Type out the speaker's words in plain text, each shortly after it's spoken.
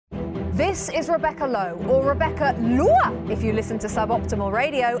This is Rebecca Lowe, or Rebecca Lua, if you listen to Suboptimal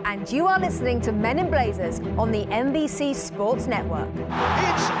Radio, and you are listening to Men in Blazers on the NBC Sports Network.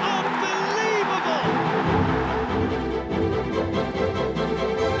 It's unbelievable!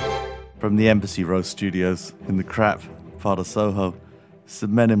 From the Embassy Row Studios in the crap part of Soho, it's the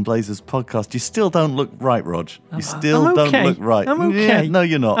Men in Blazers podcast. You still don't look right, Rog. You still don't look right. I'm okay. Yeah, no,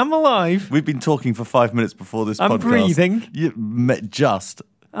 you're not. I'm alive. We've been talking for 5 minutes before this podcast. I'm breathing.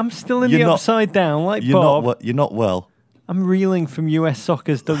 I'm still in the upside down, like Bob. You're not well. I'm reeling from US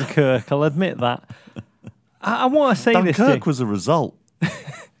Soccer's Dunkirk, I'll admit that. I want to say this to you. Dunkirk was a result.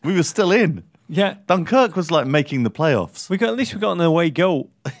 We were still in. Yeah. Dunkirk was like making the playoffs. At least we got an away goal.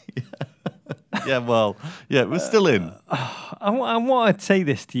 Yeah, well, yeah, we're still in. I want to say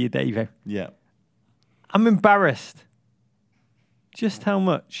this to you, David. Yeah. I'm embarrassed just how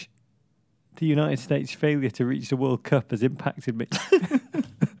much the United States' failure to reach the World Cup has impacted me.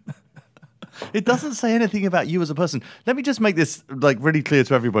 It doesn't say anything about you as a person. Let me just make this really clear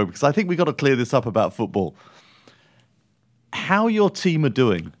to everybody, because I think we got to clear this up about football. How your team are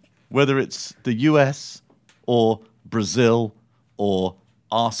doing, whether it's the US or Brazil or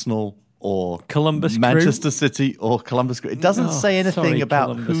Arsenal or Columbus Manchester Crew. City or Columbus Crew. It doesn't say anything about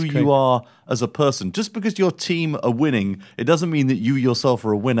Columbus who Crew. you are as a person. Just because your team are winning, it doesn't mean that you yourself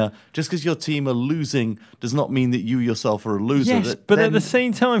are a winner. Just because your team are losing does not mean that you yourself are a loser. Yes, but at the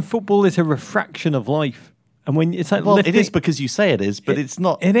same time, football is a refraction of life. And when it's like it is because you say it is, but it's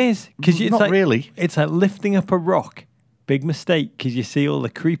not. It is because it's not like, really. It's like lifting up a rock. Big mistake, because you see all the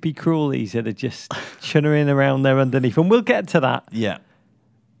creepy crawlies that are just chunnering around there underneath. And we'll get to that. Yeah.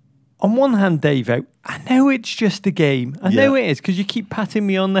 On one hand, Davo, I know it's just a game. I know it is, because you keep patting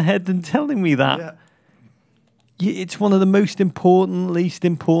me on the head and telling me that. Yeah. It's one of the most important, least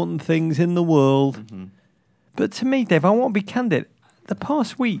important things in the world. Mm-hmm. But to me, Dave, I want to be candid. The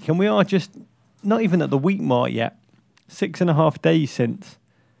past week, and we are just not even at the week mark yet, 6.5 days since,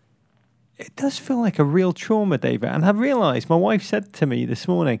 it does feel like a real trauma, David. And I've realised, my wife said to me this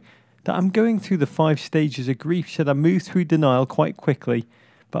morning, that I'm going through the 5 stages of grief. She said I moved through denial quite quickly,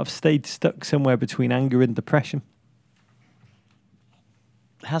 but I've stayed stuck somewhere between anger and depression.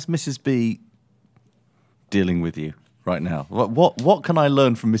 How's Mrs. B dealing with you right now? What can I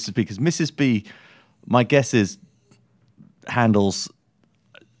learn from Mrs. B? Because Mrs. B, my guess is,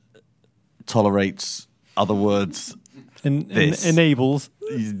 tolerates, other words, enables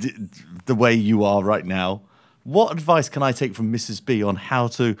the way you are right now. What advice can I take from Mrs. B on how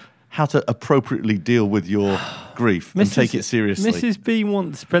to appropriately deal with your grief and take it seriously? Mrs. B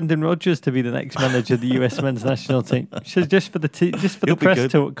wants Brendan Rodgers to be the next manager of the US men's national team. She says just for the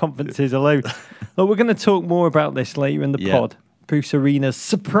press tour conferences alone. Look, we're going to talk more about this later in the pod. Bruce Arena's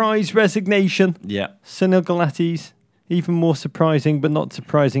surprise resignation. Yeah. Sunil Gulati's even more surprising, but not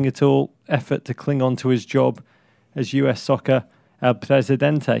surprising at all, effort to cling on to his job as US Soccer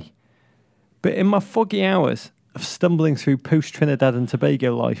Presidente. But in my foggy hours of stumbling through post-Trinidad and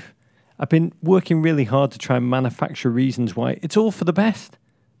Tobago life, I've been working really hard to try and manufacture reasons why it's all for the best,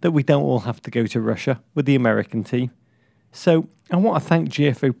 that we don't all have to go to Russia with the American team. So I want to thank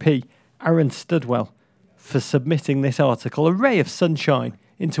GFOP, Aaron Studwell, for submitting this article, a ray of sunshine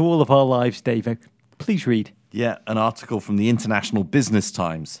into all of our lives, David. Please read. Yeah, an article from the International Business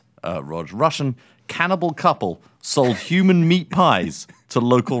Times, Rog. Russian cannibal couple sold human meat pies to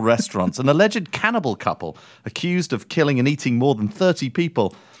local restaurants. An alleged cannibal couple accused of killing and eating more than 30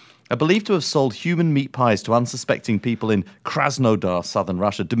 people are believed to have sold human meat pies to unsuspecting people in Krasnodar, southern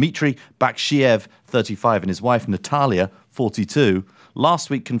Russia. Dmitry Bakshiev, 35, and his wife Natalia, 42, last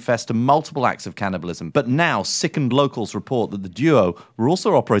week confessed to multiple acts of cannibalism. But now sickened locals report that the duo were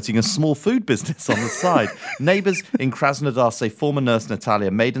also operating a small food business on the side. Neighbours in Krasnodar say former nurse Natalia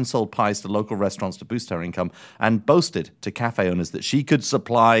made and sold pies to local restaurants to boost her income and boasted to cafe owners that she could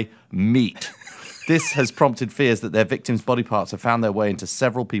supply meat. This has prompted fears that their victims' body parts have found their way into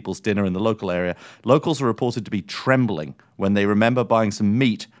several people's dinner in the local area. Locals are reported to be trembling when they remember buying some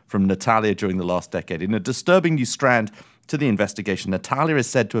meat from Natalia during the last decade. In a disturbing new strand to the investigation, Natalia is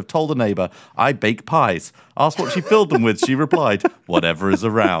said to have told a neighbour, "I bake pies." Asked what she filled them with, she replied, "Whatever is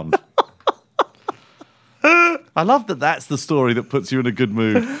around." I love that that's the story that puts you in a good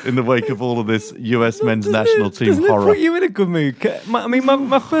mood in the wake of all of this US men's national team horror. Doesn't it put you in a good mood?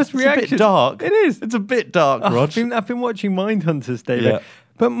 My first reaction... It's a bit dark. It is. It's a bit dark, Rog. I've been watching Mindhunters, David. Yeah.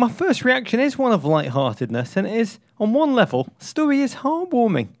 But my first reaction is one of lightheartedness, and it is, on one level, the story is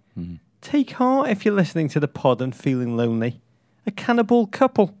heartwarming. Mm. Take heart if you're listening to the pod and feeling lonely. A cannibal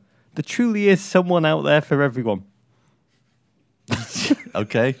couple. There truly is someone out there for everyone.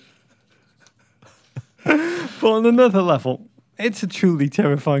 Okay. But on another level, It's a truly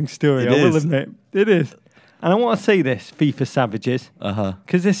terrifying story, It I will is. admit. It is. And I want to say this, FIFA savages,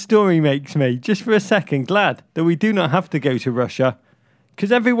 because this story makes me, just for a second, glad that we do not have to go to Russia,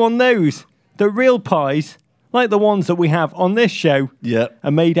 because everyone knows that real pies, like the ones that we have on this show,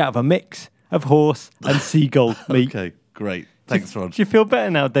 are made out of a mix of horse and seagull meat. Okay, great. Thanks, Rog. Do you feel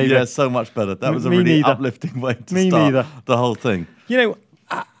better now, David? Yeah, so much better. That was a Me really neither. uplifting way to Me start neither. the whole thing. You know,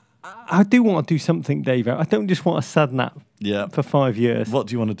 I do want to do something, David. I don't just want to sad nap for 5 years. What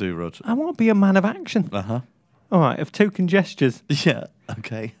do you want to do, Rog? I want to be a man of action. All right, of token gestures. Yeah,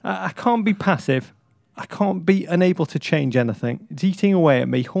 okay. I can't be passive. I can't be unable to change anything. It's eating away at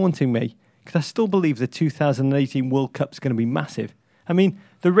me, haunting me, because I still believe the 2018 World Cup's going to be massive. I mean,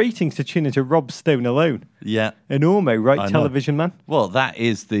 the ratings to tune into Rob Stone alone. Yeah. Enormo, right, I know. television man? Well,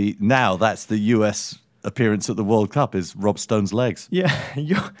 that's the US appearance at the World Cup is Rob Stone's legs. Yeah,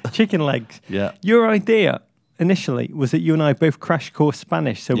 your chicken legs. Yeah. Your idea initially was that you and I both crash course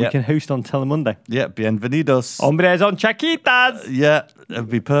Spanish so we can host on Telemundo. Yeah, bienvenidos. Hombres on chaquitas. Yeah, that'd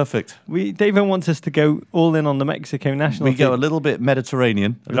be perfect. David wants us to go all in on the Mexico national We team. go a little bit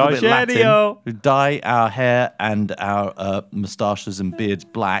Mediterranean, a little bit Latin. Rogerio. We dye our hair and our moustaches and beards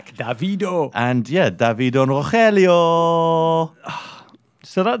black. Davido. And David and Rogelio.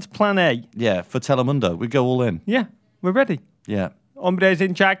 So that's plan A. Yeah, for Telemundo. We go all in. Yeah, we're ready. Yeah. Hombres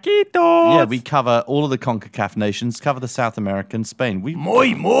en chaquitos. Yeah, we cover all of the CONCACAF nations, cover the South American, Spain. We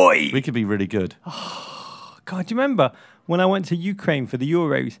could be really good. God, do you remember when I went to Ukraine for the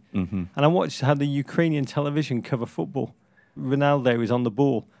Euros and I watched how the Ukrainian television cover football? Ronaldo is on the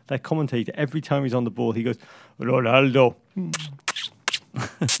ball. Their commentator, every time he's on the ball, he goes, Ronaldo.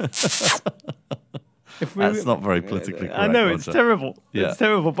 That's not very politically correct. I know, it's Roger. terrible. Yeah. It's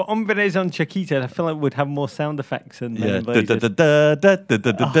terrible. But Hombres on Chiquita, I feel like would have more sound effects than Yeah. Men in Blazers. Lots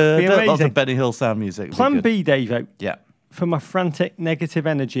amazing. of Benny Hill sound music. Plan B, Davo. Yeah. For my frantic negative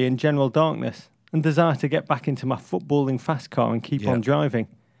energy and general darkness and desire to get back into my footballing fast car and keep on driving,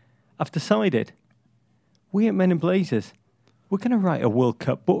 I've decided we at Men in Blazers, we're going to write a World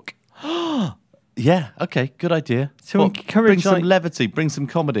Cup book. Yeah, okay, good idea. To encourage, bring some like- levity, bring some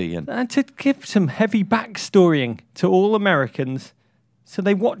comedy in. And to give some heavy backstorying to all Americans so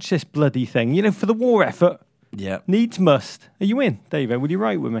they watch this bloody thing. You know, for the war effort, Yeah. needs must. Are you in, David? Will you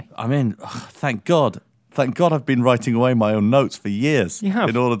write with me? I'm in. Thank God. Thank God I've been writing away my own notes for years. You have.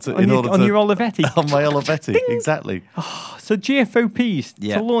 In order to... On your Olivetti. On my Olivetti, exactly. So GFOPs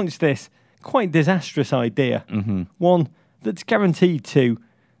Yeah. to launch this quite disastrous idea. One that's guaranteed to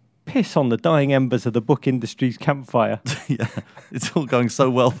piss on the dying embers of the book industry's campfire. Yeah, it's all going so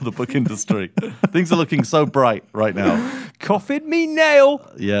well for the book industry. Things are looking so bright right now. Coffin me nail.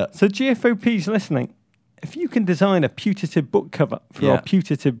 Yeah. So GFOPs listening, if you can design a putative book cover for Yeah. our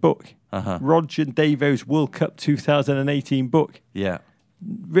putative book, Rog and Davo's World Cup 2018 book, Yeah.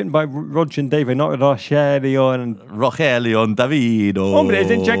 written by Rog and Davo, not Rogerio and Rogelio and Davido. Hombres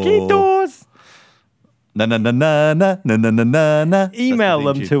en Chaquitos. Na na na na na na na na na na. Email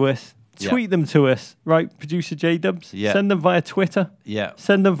them That's the theme to us. Yeah. Tweet them to us. Right, producer J-Dubs? Yeah. Send them via Twitter. Yeah.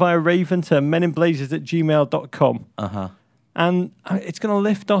 Send them via Raven to meninblazers@gmail.com. And it's going to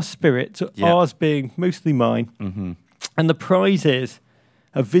lift our spirits, Yeah. ours being mostly mine. And the prize is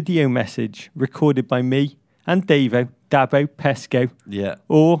a video message recorded by me and Davo, Pesco, Yeah.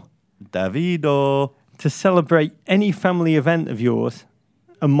 or Davido. to celebrate any family event of yours,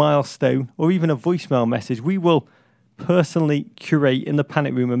 a milestone, or even a voicemail message. We will personally curate in the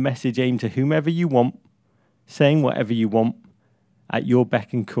panic room a message aimed to whomever you want, saying whatever you want at your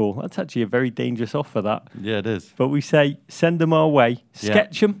beck and call. That's actually a very dangerous offer, that. Yeah, it is. But we say, send them our way. Yeah.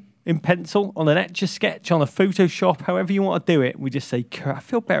 Sketch them in pencil, on an Etch-a-Sketch, on a Photoshop, however you want to do it. We just say, I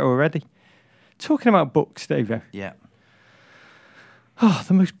feel better already. Talking about books, Davo. Yeah. Oh,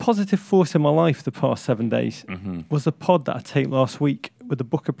 the most positive force in my life the past 7 days was the pod that I taped last week with the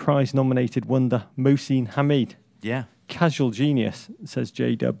Booker Prize nominated wonder Mohsin Hamid. Yeah. Casual genius, says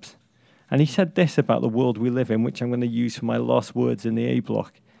J-Dubs. And he said this about the world we live in, which I'm going to use for my last words in the A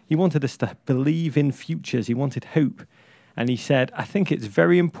block. He wanted us to believe in futures. He wanted hope. And he said, I think it's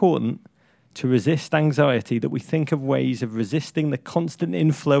very important to resist anxiety, that we think of ways of resisting the constant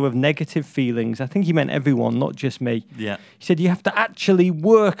inflow of negative feelings. I think he meant everyone, not just me. Yeah. He said, you have to actually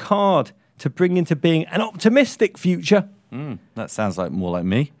work hard to bring into being an optimistic future. That sounds like more like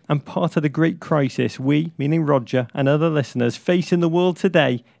me. And part of the great crisis we, meaning Roger and other listeners, face in the world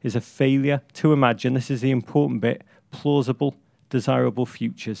today is a failure to imagine, this is the important bit, plausible, desirable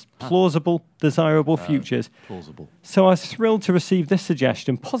futures. Plausible, desirable futures. Plausible. So I was thrilled to receive this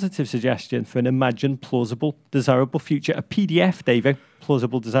suggestion, positive suggestion for an imagined plausible, desirable future. A PDF, David,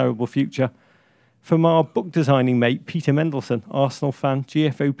 plausible, desirable future. from our book designing mate, Peter Mendelsohn, Arsenal fan,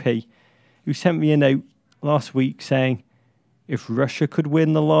 GFOP, who sent me a note last week saying, if Russia could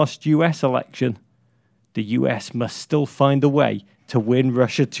win the last US election, the US must still find a way to win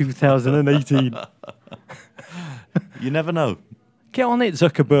Russia 2018. You never know. Get on it,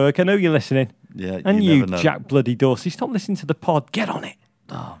 Zuckerberg. I know you're listening. Yeah, and you you never know. Jack Bloody Dorsey, stop listening to the pod. Get on it.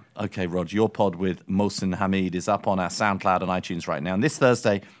 Oh, okay, Rog, your pod with Mohsin Hamid is up on our SoundCloud and iTunes right now. And this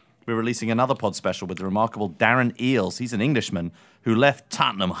Thursday, we're releasing another pod special with the remarkable Darren Eales. He's an Englishman who left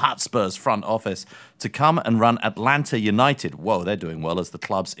Tottenham Hotspur's front office to come and run Atlanta United. Whoa, they're doing well as the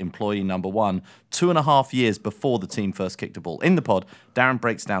club's employee number one, 2.5 years before the team first kicked a ball. In the pod, Darren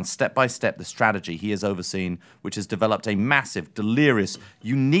breaks down step by step the strategy he has overseen, which has developed a massive, delirious,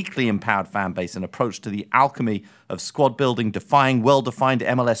 uniquely empowered fan base and approach to the alchemy of squad building, defying well-defined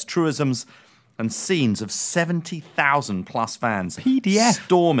MLS truisms, and scenes of 70,000 plus fans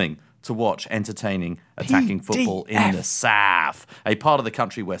storming to watch entertaining, attacking football in the South, a part of the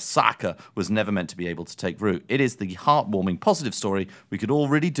country where soccer was never meant to be able to take root. It is the heartwarming, positive story we could all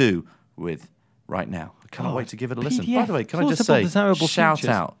really do with right now. I can't wait to give it a listen. By the way, can I just say, shout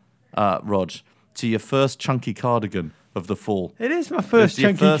out, Rog, to your first chunky cardigan of the fall. It is my first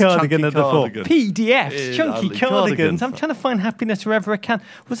chunky cardigan of the fall. PDFs, chunky cardigans. I'm trying to find happiness wherever I can.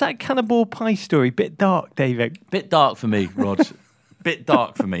 Was that Cannibal Pie story bit dark, David? Bit dark for me, Rog. Bit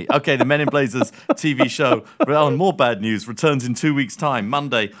dark for me. Okay, the Men in Blazers TV show, on more bad news, returns in 2 weeks' time,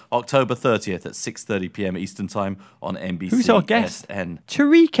 Monday, October 30th at 6:30 p.m. Eastern Time on NBC. Who's our guest? SN.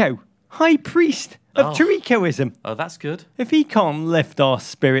 Chirico, High Priest of Chiricoism. Oh, that's good. If he can't lift our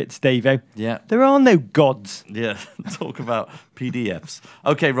spirits, Davo, yeah, there are no gods. Yeah, talk about PDFs.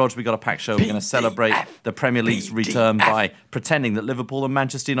 Okay, Rog, we got a packed show. We're going to celebrate the Premier League's return by pretending that Liverpool and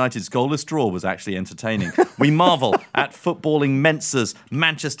Manchester United's goalless draw was actually entertaining. We marvel at footballing Mensa's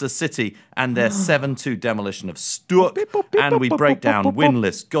Manchester City and their 7-2 demolition of Stoke. And we break down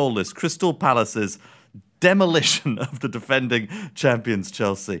winless, goalless Crystal Palace's demolition of the defending champions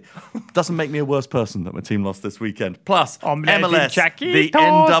Chelsea. Doesn't make me a worse person that my team lost this weekend. Plus, MLS, the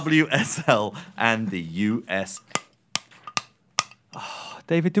NWSL, and the US. Oh,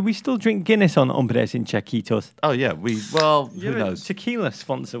 David, do we still drink Guinness on Hombres in Chiquitos? Oh, yeah. Who knows? Tequila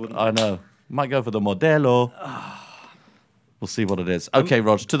sponsor, wouldn't I know. Might go for the Modelo. We'll see what it is. Okay,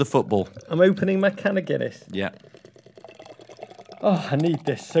 Rog, to the football. I'm opening my can of Guinness. Yeah. Oh, I need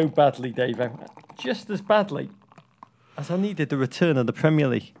this so badly, David. Just as badly as I needed the return of the Premier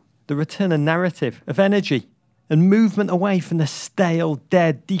League, the return of narrative, of energy, and movement away from the stale,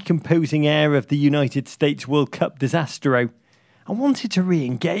 dead, decomposing air of the United States World Cup disastero. I wanted to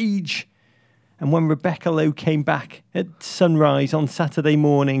re-engage. And when Rebecca Lowe came back at sunrise on Saturday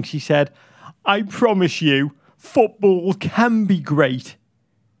morning, she said, I promise you, football can be great.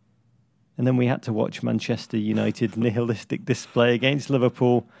 And then we had to watch Manchester United's nihilistic display against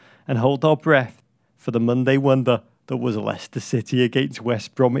Liverpool and hold our breath for the Monday wonder that was Leicester City against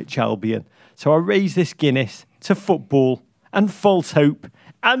West Bromwich Albion. So I raise this Guinness to football and false hope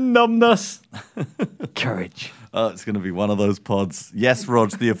and numbness. Courage. Oh, it's going to be one of those pods. Yes,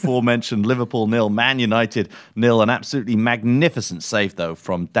 Rog, the aforementioned Liverpool 0, Man United 0. An absolutely magnificent save, though,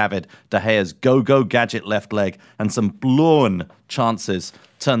 from David De Gea's go-go gadget left leg, and some blown chances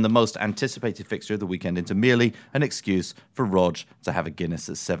turned the most anticipated fixture of the weekend into merely an excuse for Rog to have a Guinness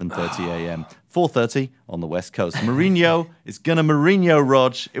at 7:30 a.m. 4:30 on the West Coast. Mourinho is going to Mourinho,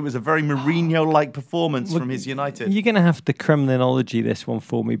 Rog. It was a very Mourinho-like performance from his United. You're going to have to Kremlinology this one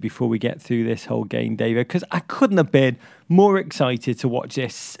for me before we get through this whole game, David, because I couldn't have been more excited to watch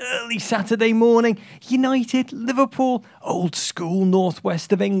this early Saturday morning. United, Liverpool, old school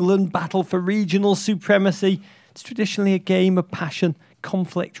northwest of England battle for regional supremacy. It's traditionally a game of passion,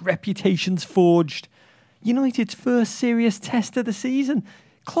 conflict, reputations forged. United's first serious test of the season.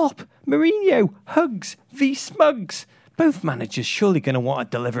 Klopp, Mourinho, Hugs v Smugs. Both managers surely going to want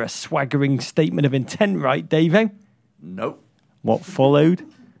to deliver a swaggering statement of intent, right, Davo? Nope. What followed?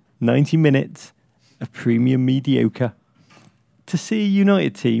 90 minutes of premium mediocre. To see a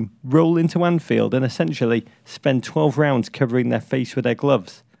United team roll into Anfield and essentially spend 12 rounds covering their face with their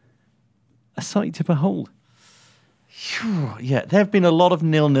gloves. A sight to behold. Yeah, there have been a lot of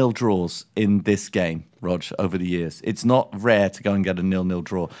 0-0 draws in this game, Rog, over the years. It's not rare to go and get a 0-0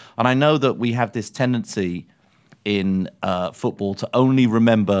 draw. And I know that we have this tendency in football to only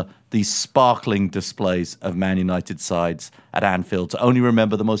remember these sparkling displays of Man United sides at Anfield, to only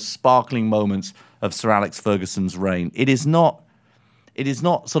remember the most sparkling moments of Sir Alex Ferguson's reign. It is not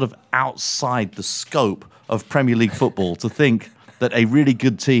sort of outside the scope of Premier League football to think that a really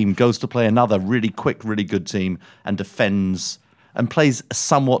good team goes to play another really quick, really good team and defends and plays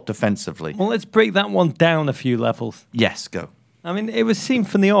somewhat defensively. Well, let's break that one down a few levels. Yes, go. I mean, it was seen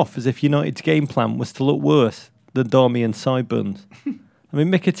from the off as if United's game plan was to look worse than Darmian's sideburns. I mean,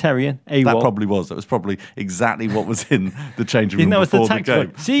 Mkhitaryan, AWOL. That probably was. That was probably exactly what was in the changing room before the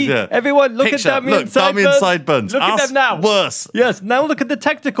game. See, everyone, look Picture, at Darmian's sideburns. Darmian's sideburns. Look at them now. Worse. Yes, now look at the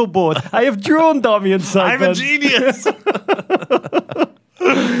tactical board. I have drawn Darmian's sideburns. I'm a genius.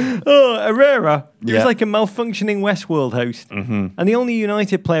 Herrera, he was like a malfunctioning Westworld host. Mm-hmm. And the only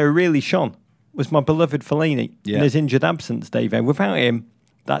United player who really shone was my beloved Fellaini in his injured absence, Dave. And without him,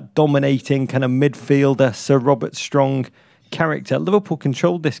 that dominating kind of midfielder, Sir Robert Strong character, Liverpool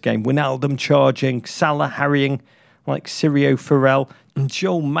controlled this game. Wijnaldum charging, Salah harrying like Sirio Farrell, and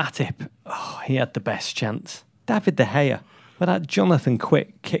Joel Matip. Oh, he had the best chance. David De Gea with that Jonathan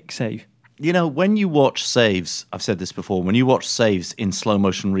Quick kick save. You know, when you watch saves, I've said this before, when you watch saves in slow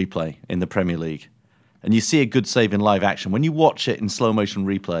motion replay in the Premier League, and you see a good save in live action, when you watch it in slow motion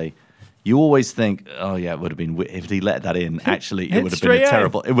replay, you always think, oh yeah, it would have been, if he let that in, actually, it would have been a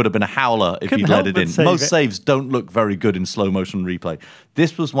terrible, it would have been a howler if he'd let it in. Most saves don't look very good in slow motion replay.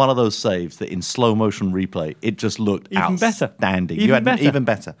 This was one of those saves that in slow motion replay, it just looked outstanding. Even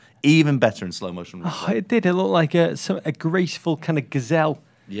better in slow motion replay. Oh, it did. It looked like a graceful kind of gazelle.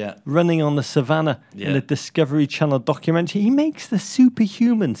 Yeah. Running on the savannah in a Discovery Channel documentary. He makes the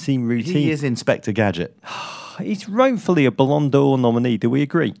superhuman seem routine. He is Inspector Gadget. He's rightfully a Ballon d'Or nominee. Do we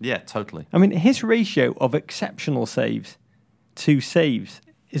agree? Yeah, totally. I mean, his ratio of exceptional saves to saves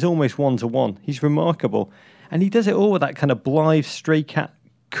is almost 1-to-1. He's remarkable. And he does it all with that kind of blithe, stray cat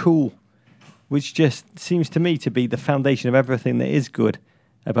cool, which just seems to me to be the foundation of everything that is good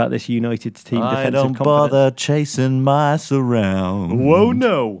about this United team. I don't bother chasing mice around. Whoa,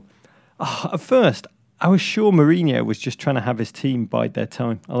 no. At first, I was sure Mourinho was just trying to have his team bide their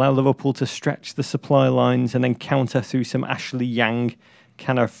time, allow Liverpool to stretch the supply lines and then counter through some Ashley Young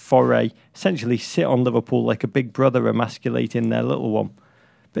kind of foray, essentially sit on Liverpool like a big brother emasculating their little one.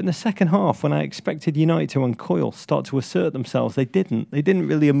 But in the second half, when I expected United to uncoil, start to assert themselves, they didn't. They didn't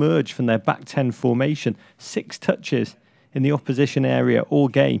really emerge from their back 10 formation. 6 touches in the opposition area all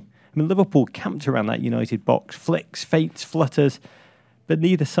game. I mean, Liverpool camped around that United box, flicks, feints, flutters, but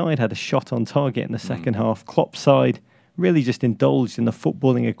neither side had a shot on target in the second half. Klopp's side really just indulged in the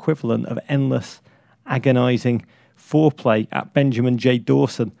footballing equivalent of endless, agonising foreplay at Benjamin J.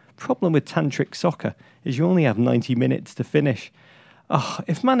 Dawson. Problem with tantric soccer is you only have 90 minutes to finish.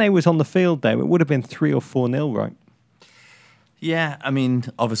 If Mane was on the field, though, it would have been 3 or 4-0, right? Yeah, I mean,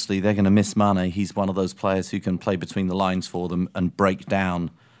 obviously they're going to miss Mane. He's one of those players who can play between the lines for them and break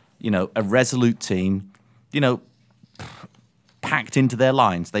down, a resolute team, packed into their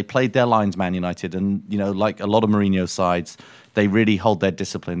lines. They played their lines, Man United, and, like a lot of Mourinho sides, they really hold their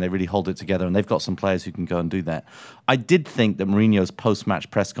discipline. They really hold it together, and they've got some players who can go and do that. I did think that Mourinho's post-match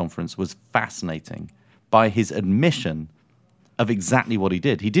press conference was fascinating by his admission of exactly what he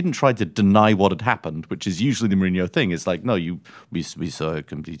did. He didn't try to deny what had happened, which is usually the Mourinho thing. It's like, no, we saw a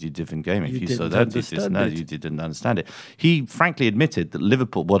completely different game. If you saw that, you didn't understand it. He frankly admitted that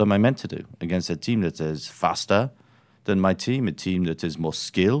Liverpool, what am I meant to do against a team that is faster than my team, a team that is more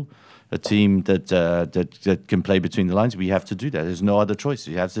skilled, a team that can play between the lines? We have to do that. There's no other choice.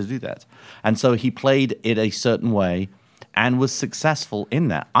 You have to do that. And so he played it a certain way and was successful in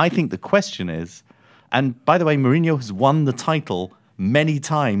that. I think the question is, and by the way, Mourinho has won the title many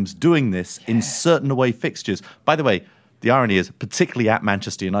times doing this in certain away fixtures. By the way, the irony is, particularly at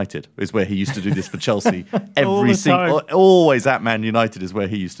Manchester United, is where he used to do this for Chelsea. Always at Man United is where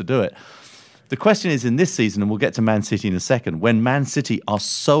he used to do it. The question is, in this season, and we'll get to Man City in a second, when Man City are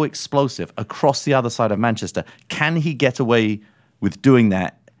so explosive across the other side of Manchester, can he get away with doing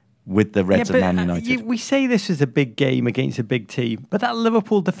that with the Reds of Man United? We say this is a big game against a big team, but that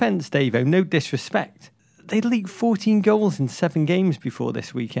Liverpool defence, Davo, no disrespect, they leaked 14 goals in 7 games before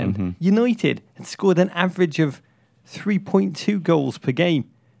this weekend. Mm-hmm. United had scored an average of 3.2 goals per game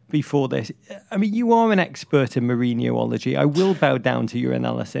before this. I mean, you are an expert in Mourinhoology. I will bow down to your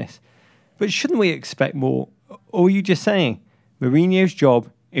analysis. But shouldn't we expect more? Or are you just saying Mourinho's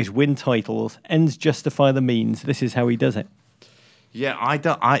job is win titles, ends justify the means, this is how he does it? Yeah,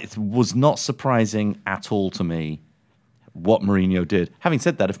 it was not surprising at all to me what Mourinho did. Having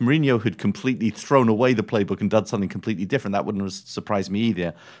said that, if Mourinho had completely thrown away the playbook and done something completely different, that wouldn't have surprised me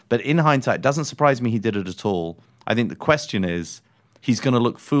either. But in hindsight, it doesn't surprise me he did it at all. I think the question is, he's going to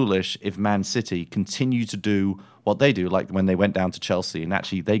look foolish if Man City continue to do what they do, like when they went down to Chelsea and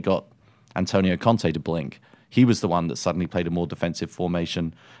actually they got Antonio Conte to blink. He was the one that suddenly played a more defensive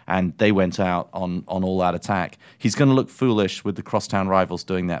formation, and they went out on all-out attack. He's going to look foolish with the crosstown rivals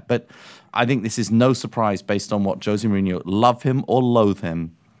doing that. But I think this is no surprise based on what Jose Mourinho, love him or loathe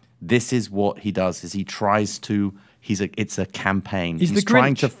him, this is what he does, is he tries to... It's a campaign. He's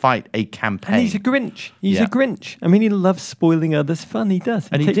trying to fight a campaign. And he's a Grinch. He's a Grinch. I mean, he loves spoiling others' fun. He does.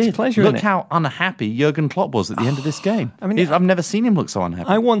 And he takes pleasure in it. Look how unhappy Jurgen Klopp was at the end of this game. I mean, I've never seen him look so unhappy.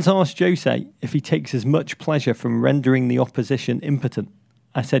 I once asked Jose if he takes as much pleasure from rendering the opposition impotent.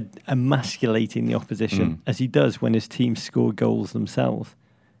 I said emasculating the opposition as he does when his team score goals themselves.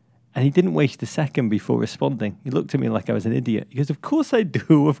 And he didn't waste a second before responding. He looked at me like I was an idiot. He goes, "Of course I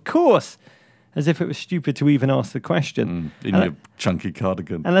do, of course." As if it was stupid to even ask the question. In your chunky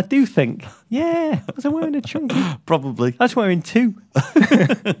cardigan. And I do think, was I wearing a chunky? Probably. I was wearing two.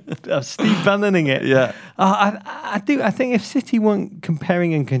 I'm Steve Bannoning it. Yeah. I do. I think if City weren't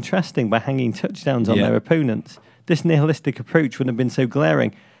comparing and contrasting by hanging touchdowns on their opponents, this nihilistic approach wouldn't have been so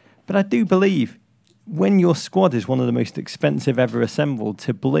glaring. But I do believe when your squad is one of the most expensive ever assembled,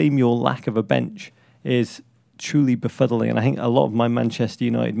 to blame your lack of a bench is truly befuddling. And I think a lot of my Manchester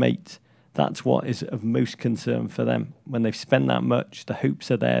United mates, that's what is of most concern for them. When they've spent that much, the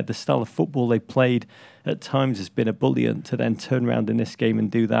hopes are there. The style of football they've played at times has been ebullient. To then turn around in this game and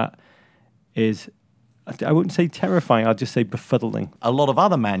do that is, I wouldn't say terrifying, I'd just say befuddling. A lot of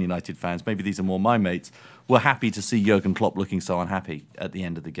other Man United fans, maybe these are more my mates, were happy to see Jurgen Klopp looking so unhappy at the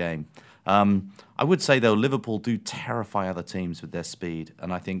end of the game. I would say, though, Liverpool do terrify other teams with their speed.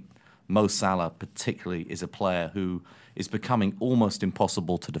 And I think Mo Salah particularly is a player who is becoming almost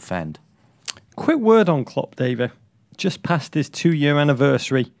impossible to defend. Quick word on Klopp, David. Just past his 2-year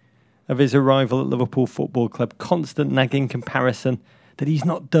anniversary of his arrival at Liverpool Football Club. Constant nagging comparison that he's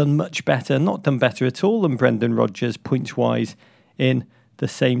not done better at all than Brendan Rodgers, points-wise, in the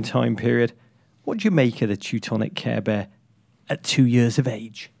same time period. What do you make of the Teutonic Care Bear at 2 years of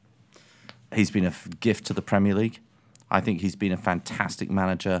age? He's been a gift to the Premier League. I think he's been a fantastic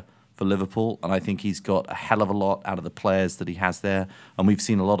manager for Liverpool, and I think he's got a hell of a lot out of the players that he has there, and we've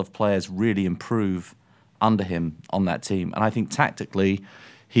seen a lot of players really improve under him on that team. And I think tactically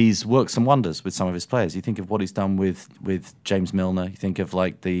he's worked some wonders with some of his players. You think of what he's done with James Milner, you think of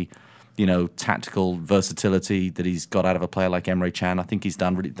like the tactical versatility that he's got out of a player like Emre Can. I think he's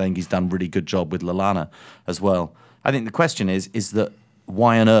done really good job with Lallana as well. I think the question is that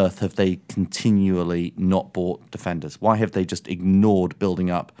why on earth have they continually not bought defenders? Why have they just ignored building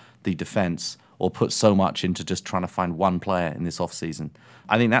up the defence or put so much into just trying to find one player in this off-season?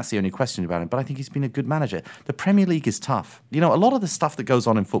 I think that's the only question about him, but I think he's been a good manager. The Premier League is tough. A lot of the stuff that goes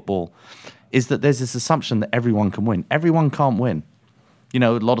on in football is that there's this assumption that everyone can win. Everyone can't win. A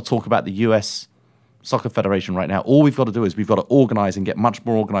lot of talk about the US Soccer Federation right now. All we've got to do is we've got to organise and get much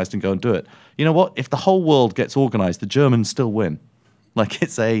more organised and go and do it. You know what? If the whole world gets organised, the Germans still win.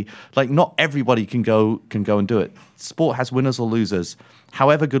 Not everybody can go and do it. Sport has winners or losers.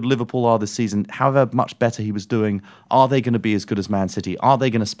 However good Liverpool are this season, however much better he was doing, are they going to be as good as Man City? Are they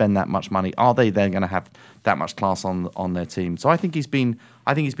going to spend that much money? Are they then going to have that much class on their team? So I think he's been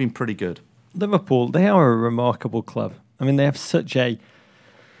pretty good. Liverpool, they are a remarkable club. I mean, they have such a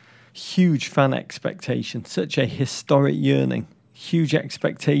huge fan expectation, such a historic yearning. Huge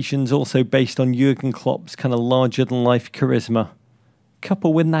expectations also based on Jurgen Klopp's kind of larger-than-life charisma.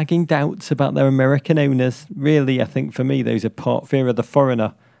 Coupled with nagging doubts about their American owners. Really, I think for me, those are part fear of the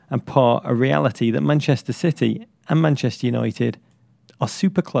foreigner and part a reality that Manchester City and Manchester United are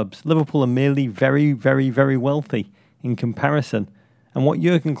super clubs. Liverpool are merely very, very, very wealthy in comparison. And what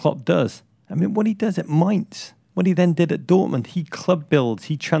Jurgen Klopp does, I mean, what he does at Mainz, what he then did at Dortmund, he club builds,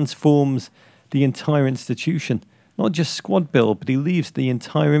 he transforms the entire institution. Not just squad build, but he leaves the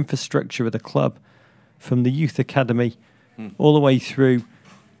entire infrastructure of the club from the youth academy all the way through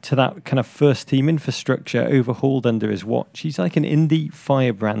to that kind of first team infrastructure overhauled under his watch. He's like an indie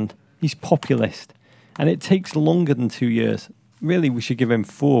firebrand. He's populist. And it takes longer than 2 years. Really, we should give him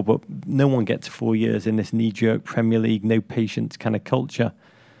 4, but no one gets 4 years in this knee-jerk Premier League, no patience kind of culture.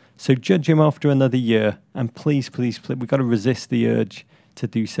 So judge him after another year. And please, please, please, we've got to resist the urge to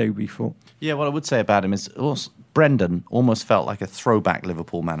do so before. Yeah, what I would say about him is Brendan almost felt like a throwback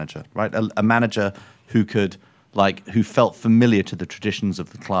Liverpool manager, right? A manager who felt familiar to the traditions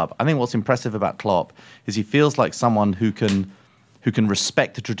of the club. I think what's impressive about Klopp is he feels like someone who can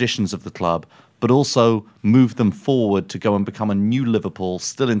respect the traditions of the club, but also move them forward to go and become a new Liverpool,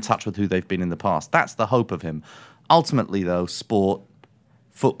 still in touch with who they've been in the past. That's the hope of him. Ultimately, though,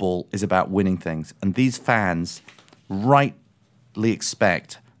 football is about winning things. And these fans rightly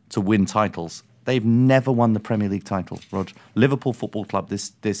expect to win titles. They've never won the Premier League title, Rog. Liverpool Football Club,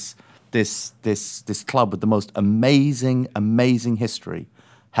 this this club with the most amazing history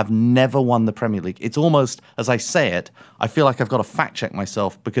have never won the Premier League. It's almost, as I say it, I feel like I've got to fact check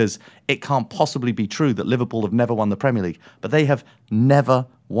myself because it can't possibly be true that Liverpool have never won the Premier League. But they have never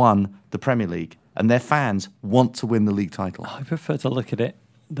won the Premier League, and their fans want to win the league title. I prefer to look at it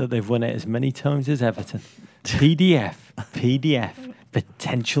that they've won it as many times as Everton. PDF,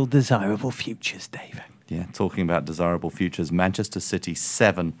 potential desirable futures, David. Yeah, talking about desirable futures, Manchester City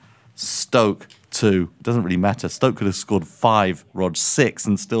 7, Stoke 2. It doesn't really matter. Stoke could have scored 5, Rog 6,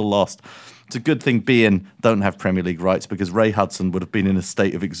 and still lost. It's a good thing Bean don't have Premier League rights because Ray Hudson would have been in a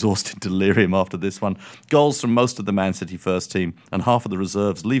state of exhausted delirium after this one. Goals from most of the Man City first team and half of the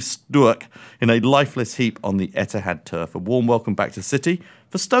reserves leave Stoke in a lifeless heap on the Etihad turf. A warm welcome back to City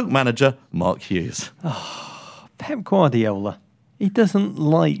for Stoke manager Mark Hughes. Pep Guardiola, he doesn't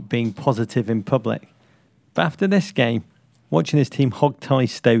like being positive in public. But after this game, watching his team hog-tie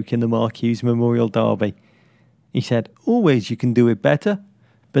Stoke in the Mark Hughes Memorial Derby, he said, always you can do it better,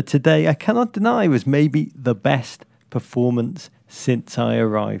 but today I cannot deny was maybe the best performance since I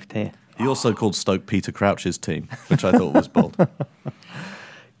arrived here. He also called Stoke Peter Crouch's team, which I thought was bold.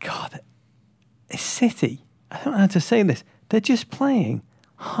 God, City, I don't know how to say this, they're just playing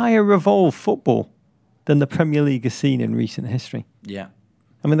higher revolve football than the Premier League has seen in recent history. Yeah.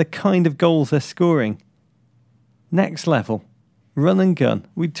 I mean, the kind of goals they're scoring, next level, run and gun.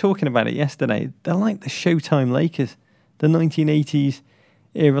 We were talking about it yesterday. They're like the Showtime Lakers, the 1980s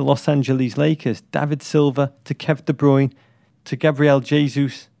era Los Angeles Lakers. David Silva to Kev De Bruyne to Gabriel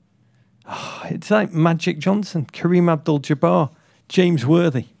Jesus. Oh, it's like Magic Johnson, Kareem Abdul-Jabbar, James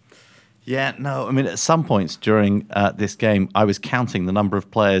Worthy. Yeah, no, I mean, at some points during this game, I was counting the number of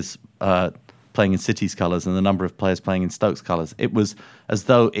players playing in City's colours and the number of players playing in Stoke's colours. It was as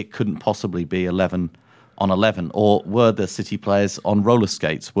though it couldn't possibly be 11 on 11, or were the City players on roller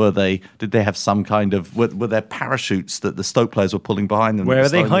skates? Did they have some kind of, were there parachutes that the Stoke players were pulling behind them? Where are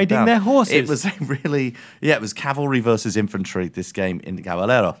they hiding their horses? It was it was cavalry versus infantry, this game, in the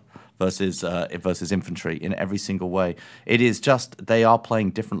Caballero versus infantry in every single way. It is just, they are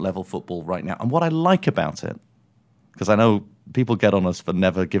playing different level football right now. And what I like about it, because I know people get on us for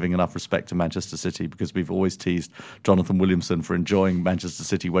never giving enough respect to Manchester City because we've always teased Jonathan Williamson for enjoying Manchester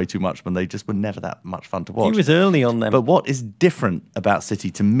City way too much when they just were never that much fun to watch. He was early on them. But what is different about City,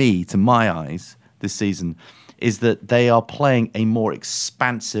 to me, to my eyes, this season, is that they are playing a more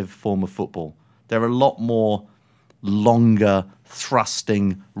expansive form of football. There are a lot more longer,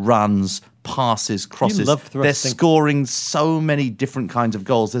 thrusting runs, passes, crosses. You love thrusting. They're scoring so many different kinds of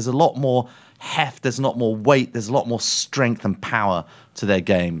goals. There's a lot more heft, there's a lot more weight, there's a lot more strength and power to their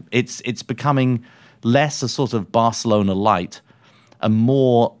game. It's becoming less a sort of Barcelona light and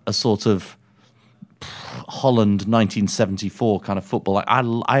more a sort of Holland 1974 kind of football.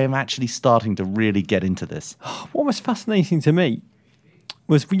 I am actually starting to really get into this. What was fascinating to me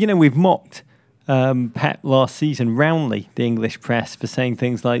was, we've mocked Pep last season roundly, the English press, for saying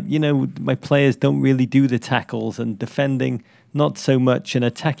things like, my players don't really do the tackles, and defending not so much, and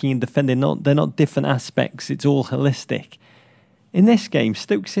attacking and defending, they're not different aspects, it's all holistic. In this game,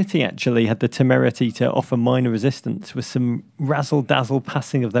 Stoke City actually had the temerity to offer minor resistance with some razzle-dazzle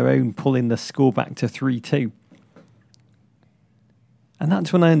passing of their own, pulling the score back to 3-2. And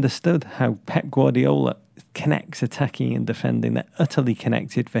that's when I understood how Pep Guardiola connects attacking and defending. They're utterly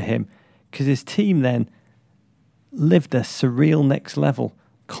connected for him, because his team then lived a surreal next level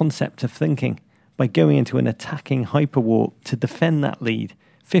concept of thinking by going into an attacking hyperwalk to defend that lead.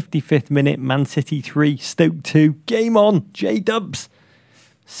 55th minute, Man City 3, Stoke 2, game on, J-Dubs.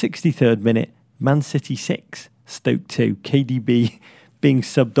 63rd minute, Man City 6, Stoke 2, KDB being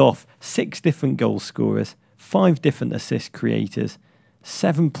subbed off. 6 different goal scorers, 5 different assist creators,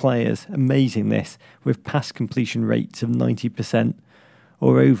 7 players, amazing this, with pass completion rates of 90%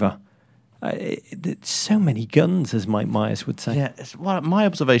 or over. So many guns, as Mike Myers would say. Yeah, my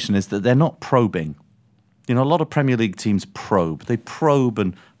observation is that they're not probing. A lot of Premier League teams probe. They probe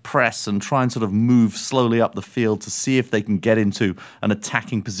and press and try and sort of move slowly up the field to see if they can get into an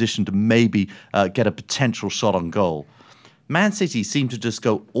attacking position to maybe get a potential shot on goal. Man City seem to just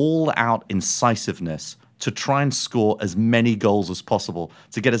go all-out incisiveness to try and score as many goals as possible,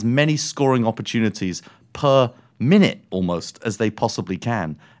 to get as many scoring opportunities per minute almost as they possibly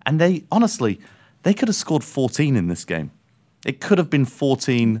can. And they could have scored 14 in this game. It could have been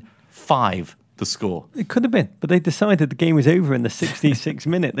 14-5 the score. It could have been, but they decided the game was over in the 66th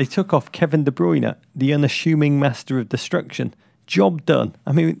minute. They took off Kevin De Bruyne, the unassuming master of destruction. Job done.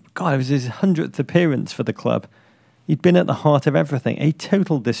 I mean, God, it was his 100th appearance for the club. He'd been at the heart of everything, a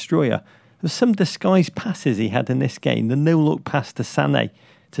total destroyer. There was some disguised passes he had in this game. The no-look pass to Sané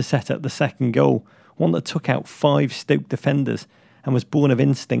to set up the second goal, one that took out 5 Stoke defenders and was born of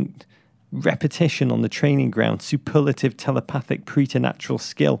instinct, repetition on the training ground, superlative telepathic preternatural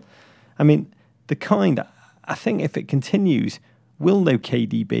skill. I mean, the kind, I think if it continues, will know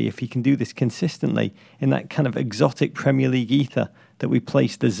KDB if he can do this consistently in that kind of exotic Premier League ether that we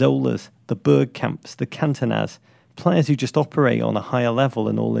place the Zolas, the Bergkamps, the Cantonas, players who just operate on a higher level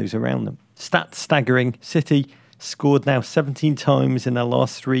than all those around them. Stats staggering. City scored now 17 times in their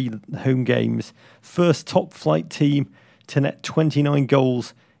last 3 home games. First top flight team to net 29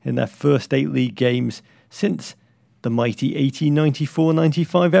 goals in their first 8 league games since the mighty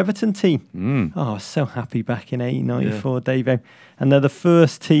 1894-95 Everton team. Oh, so happy back in 1894, Davo. And they're the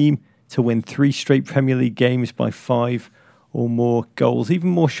first team to win 3 straight Premier League games by 5 or more goals. Even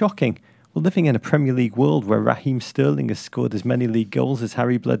more shocking, we're living in a Premier League world where Raheem Sterling has scored as many league goals as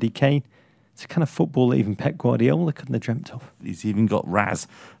Harry Bloody Kane. It's a kind of football that even Pep Guardiola couldn't have dreamt of. He's even got Raz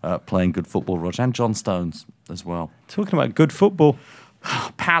playing good football, Rog, and John Stones as well. Talking about good football.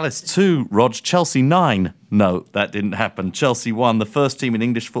 Palace 2, Rog. Chelsea 9. No, that didn't happen. Chelsea 1, the first team in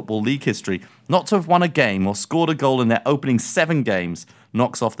English Football League history not to have won a game or scored a goal in their opening 7 games,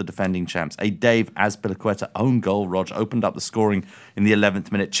 knocks off the defending champs. A Dave Azpilicueta own goal, Rog, opened up the scoring in the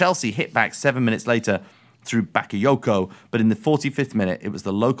 11th minute. Chelsea hit back 7 minutes later through Bakayoko, but in the 45th minute, it was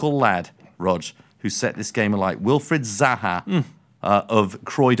the local lad, Rog, who set this game alight. Wilfried Zaha of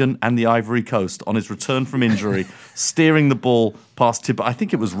Croydon and the Ivory Coast on his return from injury, steering the ball past Thibaut. I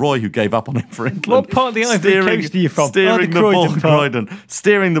think it was Roy who gave up on him for England. What part of the Ivory Coast are you from?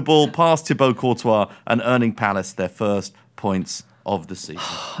 Steering the ball past Thibaut Courtois and earning Palace their first points of the season.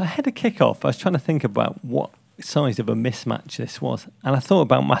 Ahead of kick-off, I was trying to think about what size of a mismatch this was. And I thought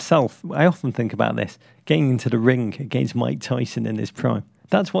about myself. I often think about this, getting into the ring against Mike Tyson in his prime.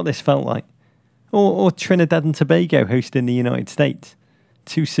 That's what this felt like. Or Trinidad and Tobago hosting the United States.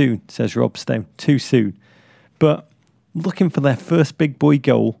 Too soon, says Rob Stone. Too soon. But looking for their first big boy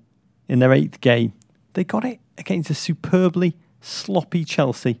goal in their 8th game, they got it against a superbly sloppy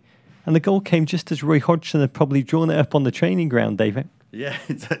Chelsea. And the goal came just as Roy Hodgson had probably drawn it up on the training ground, David. Yeah,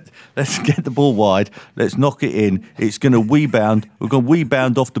 let's get the ball wide. Let's knock it in. It's going to rebound. We're going to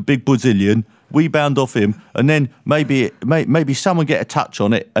rebound off the big Brazilian, rebound off him, and then maybe someone get a touch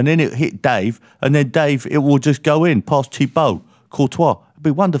on it, and then it hit Dave, and then Dave, it will just go in past Thibaut Courtois. It'd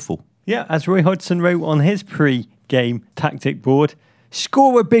be wonderful. Yeah, as Roy Hodgson wrote on his pre-game tactic board,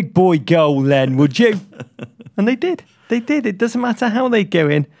 score a big boy goal, Len, would you? And they did. They did. It doesn't matter how they go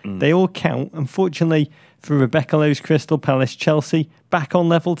in. They all count. Unfortunately, for Rebecca Lowe's Crystal Palace, Chelsea back on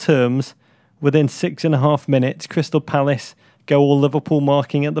level terms within 6.5 minutes. Crystal Palace go all Liverpool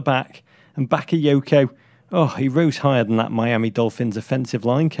marking at the back. And Bakayoko, he rose higher than that Miami Dolphins offensive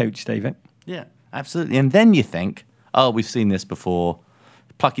line coach, David. Yeah, absolutely. And then you think, we've seen this before.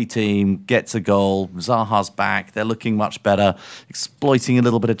 Plucky team gets a goal. Zaha's back. They're looking much better, exploiting a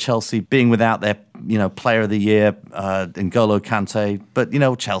little bit of Chelsea, being without their player of the year, N'Golo Kante. But,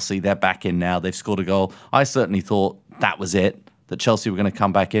 Chelsea, they're back in now. They've scored a goal. I certainly thought that was it, that Chelsea were going to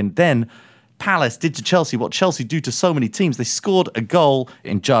come back in. Then Palace did to Chelsea what Chelsea do to so many teams. They scored a goal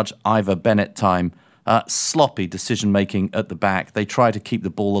in Judge Ivor Bennett time. Sloppy decision-making at the back. They try to keep the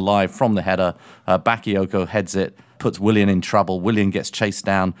ball alive from the header. Bakayoko heads it, puts Willian in trouble. Willian gets chased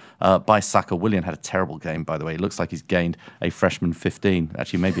down by Saka. Willian had a terrible game, by the way. It looks like he's gained a freshman 15,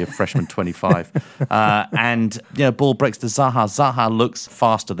 actually maybe a freshman 25. Ball breaks to Zaha. Zaha looks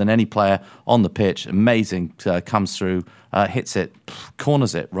faster than any player on the pitch. Amazing. Comes through, hits it,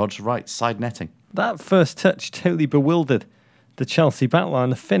 corners it. Rod's right, side netting. That first touch totally bewildered the Chelsea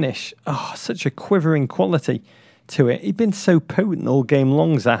backline. The finish, such a quivering quality to it. He'd been so potent all game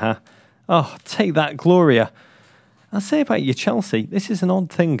long, Zaha. Take that, Gloria. I'll say about your Chelsea, this is an odd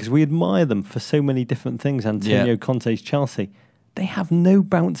thing because we admire them for so many different things, Antonio Conte's Chelsea. They have no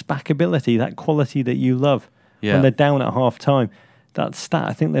bounce back ability, that quality that you love when they're down at half time. That stat,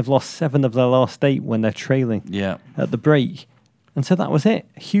 I think they've lost 7 of their last 8 when they're trailing at the break. And so that was it.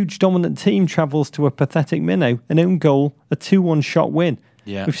 A huge dominant team travels to a pathetic minnow, an own goal, a 2-1 shot win.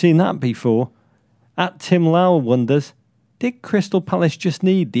 Yeah. We've seen that before. At Tim Lowell wonders, did Crystal Palace just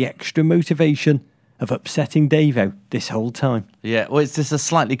need the extra motivation of upsetting Davo this whole time? Yeah, well, it's just a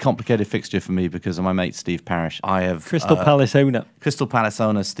slightly complicated fixture for me because of my mate Steve Parish. I have Crystal Palace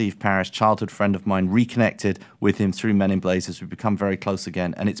owner Steve Parish, childhood friend of mine, reconnected with him through Men in Blazers. We've become very close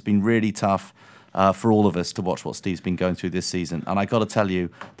again, and it's been really tough for all of us to watch what Steve's been going through this season. And I got to tell you,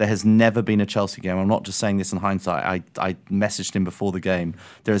 there has never been a Chelsea game. I'm not just saying this in hindsight. I messaged him before the game.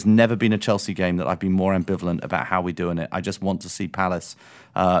 There has never been a Chelsea game that I've been more ambivalent about how we're doing it. I just want to see Palace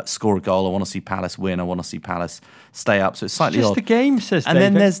score a goal. I want to see Palace win. I want to see Palace stay up. So it's slightly just odd. The game, says and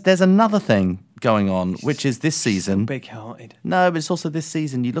David. then there's another thing going on, which is this season. Big-hearted. No, but it's also this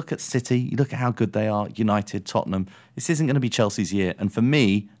season. You look at City, you look at how good they are, United, Tottenham. This isn't going to be Chelsea's year. And for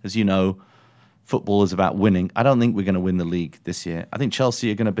me, as you know, football is about winning. I don't think we're going to win the league this year. I think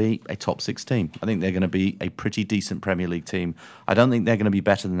Chelsea are going to be a top 6 team. I think they're going to be a pretty decent Premier League team. I don't think they're going to be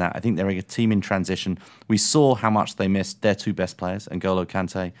better than that. I think they're a team in transition. We saw how much they missed their 2 best players, N'Golo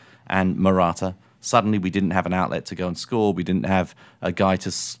Kante and Morata. Suddenly we didn't have an outlet to go and score. We didn't have a guy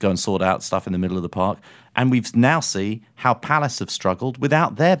to go and sort out stuff in the middle of the park. And we've now see how Palace have struggled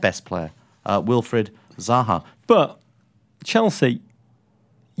without their best player, Wilfried Zaha. But Chelsea,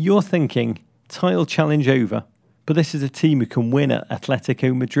 you're thinking title challenge over, but this is a team who can win at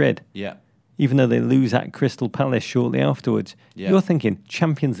Atletico Madrid. Yeah. Even though they lose at Crystal Palace shortly afterwards. Yeah. You're thinking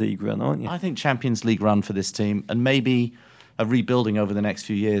Champions League run, aren't you? I think Champions League run for this team and maybe a rebuilding over the next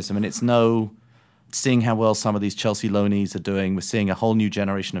few years. I mean, it's seeing how well some of these Chelsea loanees are doing. We're seeing a whole new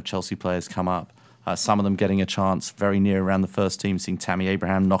generation of Chelsea players come up. Some of them getting a chance very near around the first team, seeing Tammy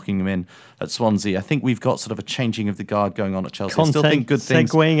Abraham knocking them in at Swansea. I think we've got sort of a changing of the guard going on at Chelsea. Conte I still think good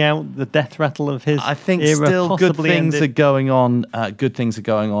things. Segueing out the death rattle of his I think era still good things ended. are going on. Good things are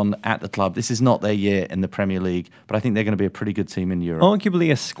going on at the club. This is not their year in the Premier League, but I think they're going to be a pretty good team in Europe.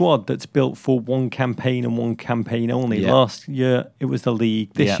 Arguably a squad that's built for one campaign and one campaign only. Yeah. Last year it was the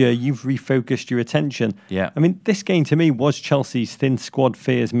league. This Yeah. year you've refocused your attention. Yeah. I mean, this game to me was Chelsea's thin squad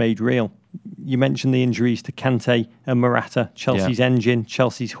fears made real. You mentioned the injuries to Kante and Morata, Chelsea's engine,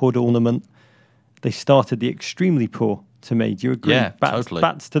 Chelsea's hood ornament. They started the extremely poor to me. Do you agree? Yeah, totally.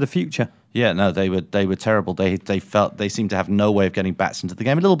 Bats to the future. Yeah, no, they were terrible. They seemed to have no way of getting bats into the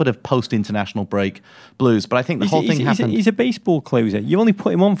game. A little bit of post-international break blues, but I think the whole thing happened. He's a baseball closer. You only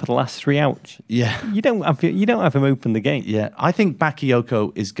put him on for the last 3 outs. Yeah. You don't have him open the game. Yeah, I think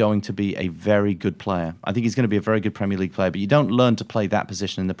Bakayoko is going to be a very good player. I think he's going to be a very good Premier League player, but you don't learn to play that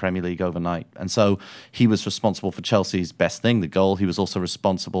position in the Premier League overnight. And so he was responsible for Chelsea's best thing, the goal. He was also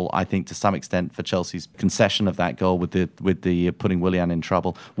responsible, I think, to some extent, for Chelsea's concession of that goal with the putting Willian in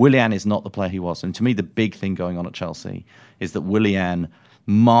trouble. Willian is not the player he was. And to me, the big thing going on at Chelsea is that Willian,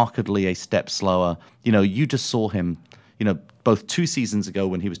 markedly a step slower. You know, you just saw him, both 2 seasons ago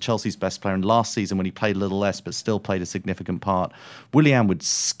when he was Chelsea's best player and last season when he played a little less but still played a significant part. Willian would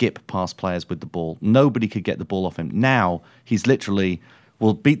skip past players with the ball. Nobody could get the ball off him. Now, he's literally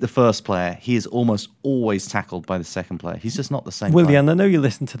will beat the first player. He is almost always tackled by the second player. He's just not the same Willian, player. I know you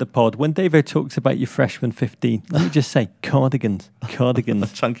listen to the pod. When Davo talks about your freshman 15, let me just say, cardigans. Chunky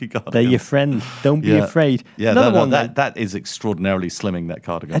cardigan. They're your friend. Don't be afraid. Yeah, Another one. That is extraordinarily slimming, that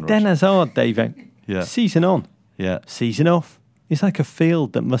cardigan. Eden Hazard, Davo. Yeah. Season on. Yeah. Season off. It's like a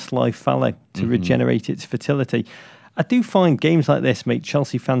field that must lie fallow to regenerate its fertility. I do find games like this make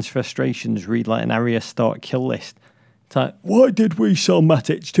Chelsea fans' frustrations read like an Area start kill list. It's like, why did we sell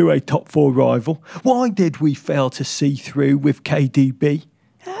Matic to a top 4 rival? Why did we fail to see through with KDB?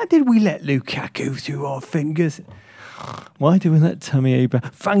 How did we let Lukaku through our fingers? Why do we let Tammy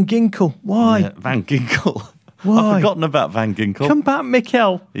Abraham? Van Ginkel, why? Yeah, Van Ginkel. Why? I've forgotten about Van Ginkel. Come back,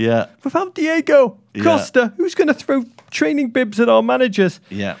 Mikel. Yeah. Without Diego Costa, who's going to throw training bibs at our managers?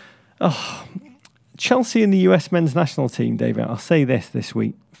 Yeah. Chelsea and the US men's national team, David, I'll say this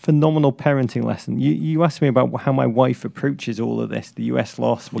week. Phenomenal parenting lesson. You asked me about how my wife approaches all of this. The US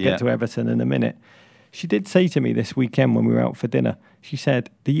loss. We'll get to Everton in a minute. She did say to me this weekend when we were out for dinner, she said,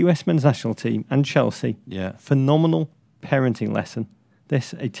 the US men's national team and Chelsea, phenomenal parenting lesson.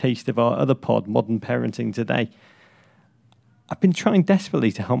 This, a taste of our other pod, Modern Parenting Today. I've been trying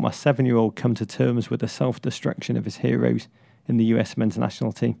desperately to help my 7-year-old come to terms with the self-destruction of his heroes in the US men's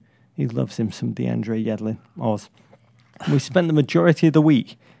national team. He loves him some DeAndre Yedlin, Oz. We spent the majority of the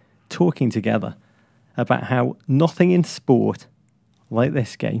week talking together about how nothing in sport, like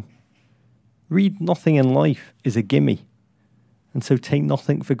this game, read nothing in life is a gimme. And so take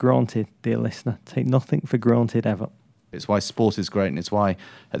nothing for granted, dear listener. Take nothing for granted ever. It's why sport is great, and it's why,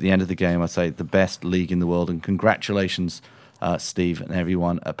 at the end of the game, I say the best league in the world. And congratulations, Steve and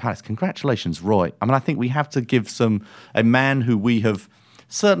everyone at Palace. Congratulations, Roy. I mean, I think we have to give a man who we have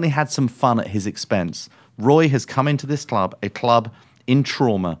certainly had some fun at his expense. Roy has come into this club, a club in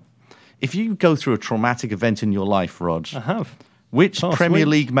trauma. If you go through a traumatic event in your life, Rog, I have. Which Premier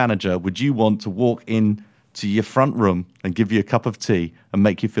League manager would you want to walk in to your front room and give you a cup of tea and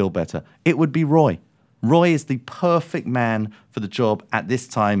make you feel better? It would be Roy. Roy is the perfect man for the job at this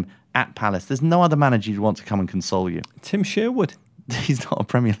time at Palace. There's no other manager you'd want to come and console you. Tim Sherwood. He's not a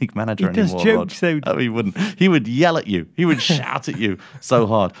Premier League manager anymore. He does jokes, though. Oh, he wouldn't. He would yell at you. He would shout at you so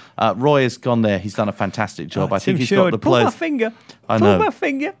hard. Roy has gone there. He's done a fantastic job. I think he's got the players. Pull my finger. I know. Pull my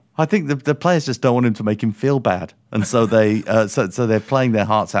finger. I think the players just don't want him to make him feel bad, and so they're playing their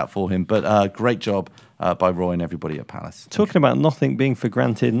hearts out for him. But great job by Roy and everybody at Palace. Talking about nothing being for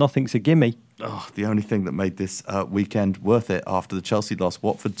granted, nothing's a gimme. Oh, the only thing that made this weekend worth it after the Chelsea loss,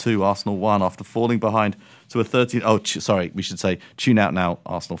 Watford 2, Arsenal 1, after falling behind to a 13... we should say, tune out now,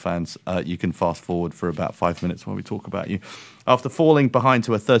 Arsenal fans. You can fast forward for about 5 minutes when we talk about you. After falling behind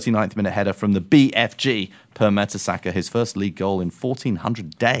to a 39th minute header from the BFG per Mertesacker, his first league goal in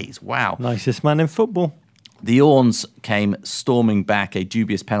 1,400 days. Wow. Nicest man in football. The Orns came storming back. A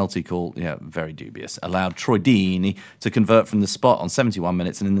dubious penalty call, very dubious, allowed Troy Deeney to convert from the spot on 71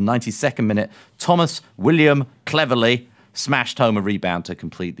 minutes. And in the 92nd minute, Thomas William cleverly smashed home a rebound to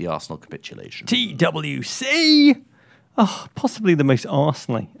complete the Arsenal capitulation. TWC! Oh, possibly the most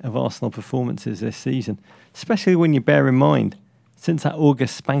Arsenal of Arsenal performances this season, especially when you bear in mind, since that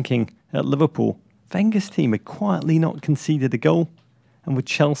August spanking at Liverpool, Wenger's team had quietly not conceded a goal. And with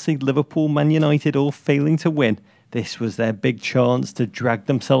Chelsea, Liverpool, Man United all failing to win, this was their big chance to drag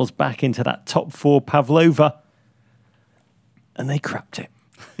themselves back into that top 4 Pavlova. And they crapped it.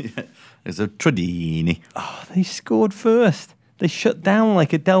 Yeah, it's a Tradini. Oh, they scored first. They shut down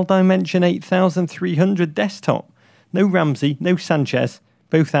like a Dell Dimension 8300 desktop. No Ramsey, no Sanchez,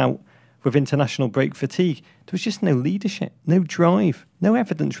 both out with international break fatigue. There was just no leadership, no drive, no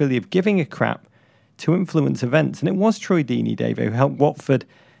evidence really of giving a crap to influence events. And it was Troy Deeney, Dave, who helped Watford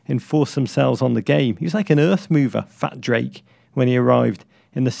enforce themselves on the game. He was like an earth mover, Fat Drake, when he arrived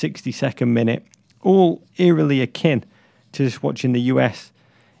in the 62nd minute. All eerily akin to just watching the US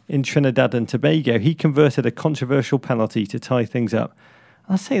in Trinidad and Tobago. He converted a controversial penalty to tie things up.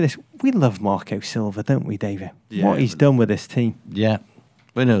 I'll say this, we love Marco Silva, don't we, David? Yeah, what he's done with this team. Yeah.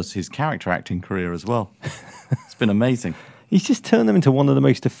 Well, it was his character acting career as well. It's been amazing. He's just turned them into one of the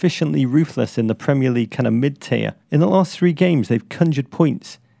most efficiently ruthless in the Premier League kind of mid-tier. In the last 3 games, they've conjured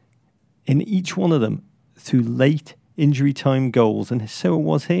points in each one of them through late injury time goals, and so it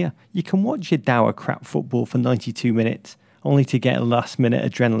was here. You can watch your dour crap football for 92 minutes, only to get a last-minute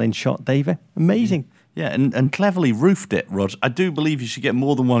adrenaline shot, David. Amazing. Yeah, and cleverly roofed it, Rog. I do believe you should get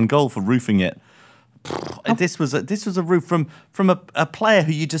more than 1 goal for roofing it. This was a roof from a player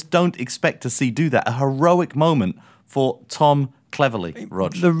who you just don't expect to see do that. A heroic moment for Tom Cleverley,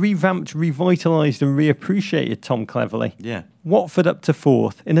 Rog. The revamped, revitalised and reappreciated Tom Cleverley. Yeah. Watford up to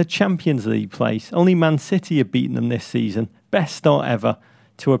 4th in a Champions League place. Only Man City have beaten them this season. Best start ever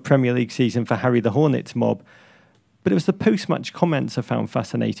to a Premier League season for Harry the Hornets mob. But it was the post-match comments I found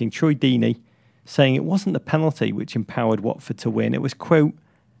fascinating. Troy Deeney saying it wasn't the penalty which empowered Watford to win. It was, quote,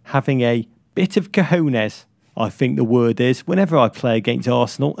 having a bit of cojones, I think the word is, whenever I play against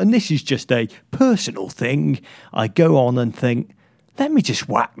Arsenal, and this is just a personal thing, I go on and think, let me just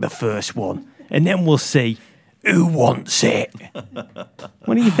whack the first one, and then we'll see who wants it.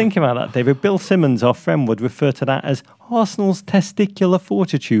 What do you think about that, David? Bill Simmons, our friend, would refer to that as Arsenal's testicular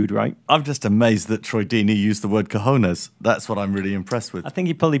fortitude, right? I'm just amazed that Troy Deeney used the word cojones. That's what I'm really impressed with. I think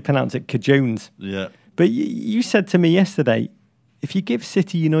he probably pronounced it cajones. Yeah. But you said to me yesterday, if you give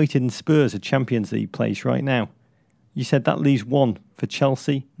City, United and Spurs a Champions League place right now, you said that leaves 1 for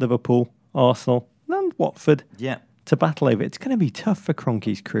Chelsea, Liverpool, Arsenal and Watford to battle over. It's going to be tough for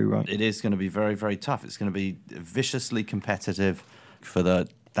Kroenke's crew, right? It is going to be very, very tough. It's going to be viciously competitive for that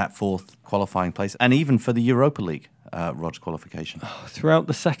 4th qualifying place and even for the Europa League qualification. Throughout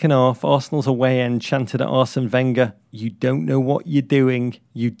the second half, Arsenal's away end chanted at Arsene Wenger, "You don't know what you're doing.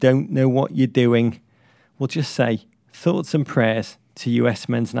 You don't know what you're doing." We'll just say thoughts and prayers to US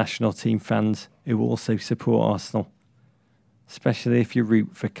men's national team fans who also support Arsenal, especially if you root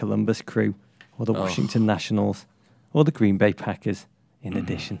for Columbus Crew or the Washington Nationals or the Green Bay Packers in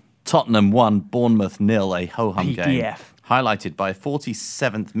addition. Tottenham 1, Bournemouth 0, a ho-hum game. PDF. Highlighted by a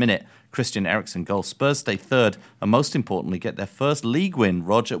 47th minute Christian Eriksen goal. Spurs stay 3rd and most importantly get their first league win,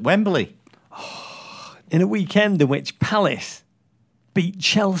 Rog, at Wembley. In a weekend in which Palace beat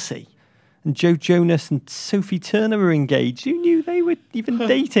Chelsea and Joe Jonas and Sophie Turner were engaged. Who knew they were even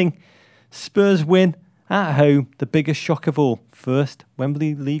dating? Spurs win at home, the biggest shock of all. First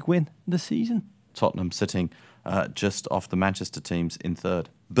Wembley League win of the season. Tottenham sitting just off the Manchester teams in 3rd.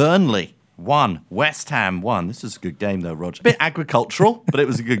 Burnley 1, West Ham 1. This is a good game though, Roger. A bit agricultural, but it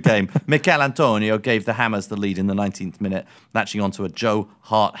was a good game. Mikel Antonio gave the Hammers the lead in the 19th minute, latching onto a Joe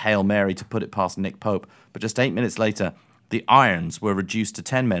Hart Hail Mary to put it past Nick Pope. But just 8 minutes later, The Irons were reduced to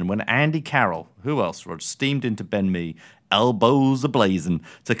 10 men when Andy Carroll, who else, Rog, steamed into Ben Mee, elbows ablazing,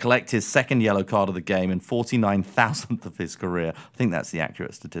 to collect his second yellow card of the game and 49,000th of his career. I think that's the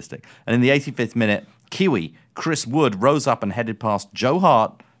accurate statistic. And in the 85th minute, Kiwi Chris Wood rose up and headed past Joe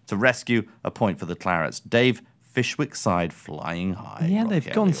Hart to rescue a point for the Clarets. Dave, Fishwick's side flying high. Yeah,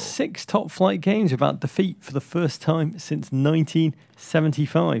 they've gone 6 top-flight games without defeat for the first time since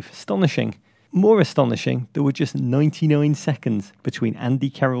 1975. Astonishing. More astonishing, there were just 99 seconds between Andy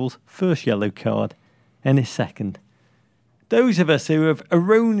Carroll's first yellow card and his second. Those of us who have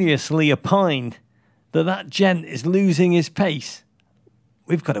erroneously opined that gent is losing his pace,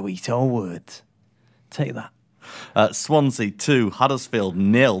 we've got to eat our words. Take that. Swansea 2, Huddersfield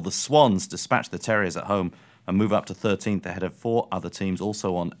 0. The Swans dispatch the Terriers at home and move up to 13th ahead of 4 other teams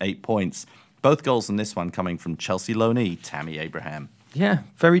also on 8 points. Both goals in this one coming from Chelsea loanee Tammy Abraham. Yeah,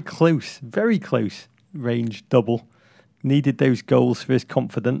 very close range double. Needed those goals for his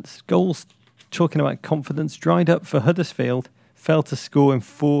confidence. Goals, talking about confidence, dried up for Huddersfield. Failed to score in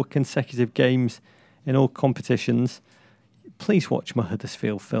 4 consecutive games in all competitions. Please watch my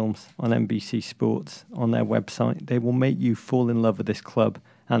Huddersfield films on NBC Sports on their website. They will make you fall in love with this club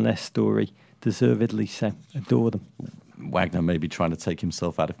and their story. Deservedly so. Adore them. Wagner may be trying to take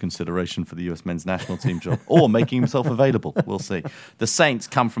himself out of consideration for the US men's national team job, or making himself available. We'll see. The Saints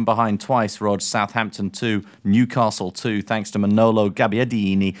come from behind twice, Rog. Southampton 2, Newcastle 2, thanks to Manolo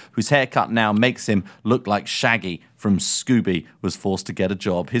Gabbiadini, whose haircut now makes him look like Shaggy from Scooby was forced to get a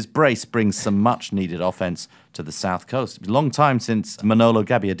job. His brace brings some much-needed offence to the South Coast. It's a long time since Manolo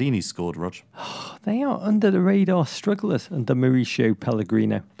Gabbiadini scored, Rog. They are under-the-radar strugglers under Mauricio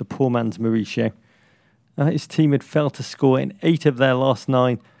Pellegrino, the poor man's Mauricio. His team had failed to score in 8 of their last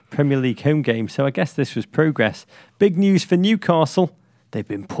 9 Premier League home games, so I guess this was progress. Big news for Newcastle. They've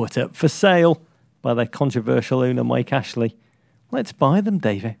been put up for sale by their controversial owner, Mike Ashley. Let's buy them,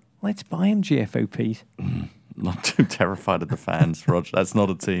 David. Let's buy them, GFOPs. Not too terrified of the fans, Rog. That's not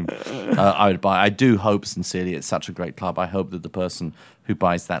a team I would buy. I do hope, sincerely, it's such a great club. I hope that the person who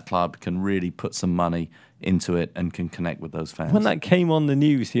buys that club can really put some money into it and can connect with those fans. When that came on the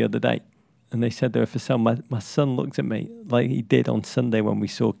news the other day, and they said they were for sale, my son looked at me like he did on Sunday when we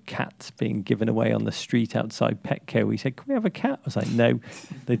saw cats being given away on the street outside Petco. He said, "Can we have a cat?" I was like, "No."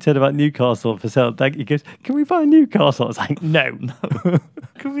 They said about Newcastle for sale. He goes, "Can we buy Newcastle?" I was like, "No."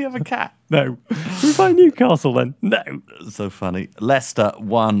 Can we have a cat? No. Can we buy Newcastle then? No. So funny. Leicester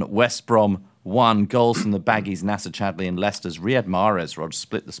 1, West Brom 1. Goals from the Baggies, Nasser Chadley and Leicester's Riyad Mahrez, Rog,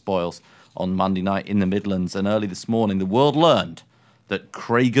 split the spoils on Monday night in the Midlands. And early this morning, the world learned that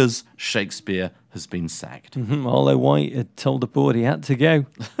Craigor's Shakespeare has been sacked. Arlo White had told the board he had to go.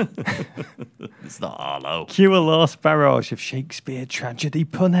 It's not Arlo. Cue a last barrage of Shakespeare tragedy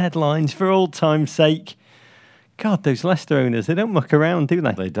pun headlines for old time's sake. God, those Leicester owners, they don't muck around, do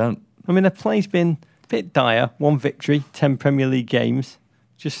they? They don't. I mean, their play's been a bit dire. 1 victory, 10 Premier League games.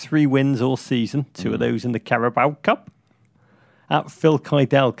 Just 3 wins all season. 2 of those in the Carabao Cup. Phil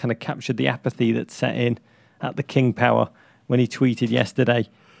Kydell kind of captured the apathy that set in at the King Power when he tweeted yesterday,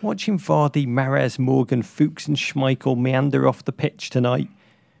 "Watching Vardy, Mahrez, Morgan, Fuchs and Schmeichel meander off the pitch tonight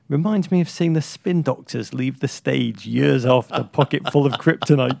reminds me of seeing the Spin Doctors leave the stage years after Pocket Full of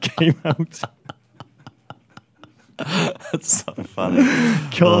Kryptonite came out." That's so funny.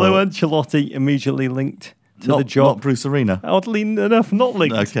 Carlo Ancelotti immediately linked to the job. Not Bruce Arena. Oddly enough, not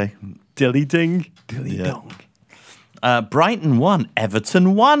linked. Okay. Dilly ding, dilly dong. Brighton 1,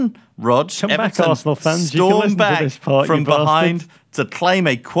 Everton 1. Rog, Come Everton back, Arsenal fans. You can storm listen to back this part, from you behind bastards. to claim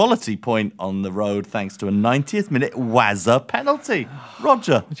a quality point on the road thanks to a 90th minute Wazza penalty.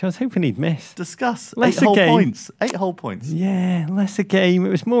 Roger, Which I was hoping he'd miss. discuss. Less 8 a whole game. points. 8 whole points. Yeah, less a game. It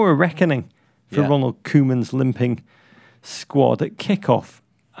was more a reckoning for Yeah. Ronald Koeman's limping squad at kick-off.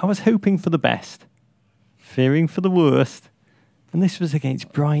 I was hoping for the best, fearing for the worst. And this was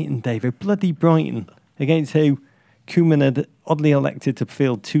against Brighton, David. Bloody Brighton, against who Koeman had oddly elected to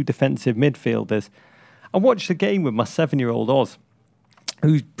field 2 defensive midfielders. I watched the game with my 7-year-old Oz,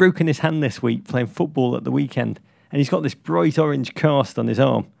 who's broken his hand this week playing football at the weekend. And he's got this bright orange cast on his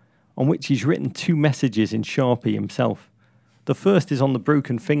arm, on which he's written 2 messages in Sharpie himself. The first is on the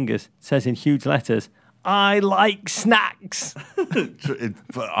broken fingers. It says in huge letters, "I like snacks."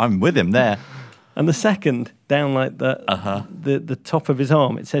 I'm with him there. And the second, down like the top of his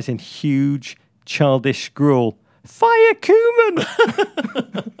arm, it says in huge childish scrawl, "Fire Koeman."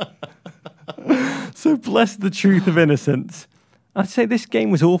 So bless the truth of innocence. I'd say this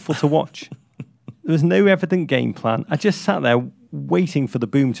game was awful to watch. There was no evident game plan. I just sat there waiting for the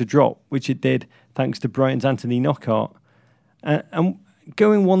boom to drop, which it did thanks to Brighton's Anthony Knockaert. And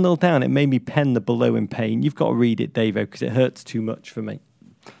going 1-0 down, it made me pen the below in pain. You've got to read it, Davo, because it hurts too much for me.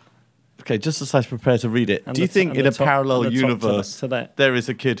 Okay, just as I prepare to read it, do you think in a parallel universe there is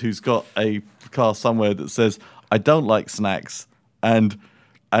a kid who's got a car somewhere that says, I don't like snacks, and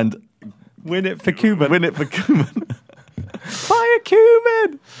win it for Cuban. Win it for Cuban. Fire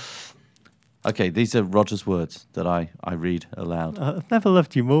Cuban! Okay, these are Roger's words that I read aloud. I've never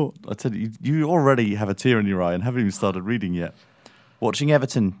loved you more. I tell you, you already have a tear in your eye and haven't even started reading yet. Watching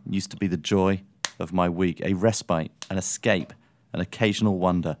Everton used to be the joy of my week, a respite, an escape, an occasional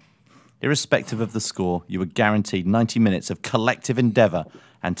wonder. Irrespective of the score, you were guaranteed 90 minutes of collective endeavour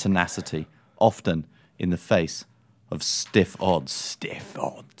and tenacity, often in the face of stiff odds. Stiff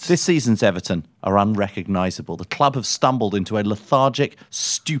odds. This season's Everton are unrecognisable. The club have stumbled into a lethargic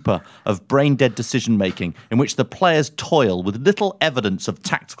stupor of brain-dead decision-making in which the players toil with little evidence of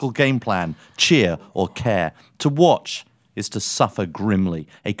tactical game plan, cheer or care. To watch is to suffer grimly,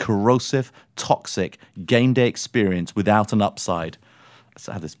 a corrosive, toxic game-day experience without an upside. That's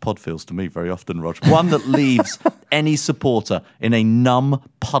how this pod feels to me very often, Rog. One that leaves any supporter in a numb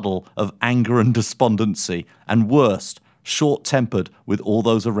puddle of anger and despondency, and worst, short-tempered with all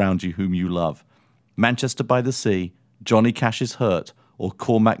those around you whom you love. Manchester by the Sea, Johnny Cash's Hurt, or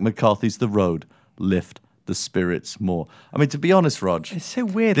Cormac McCarthy's The Road lift the spirits more. I mean, to be honest, Rog, it's so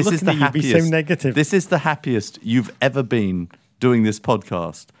weird. This is the happiest. Be so negative. This is the happiest you've ever been doing this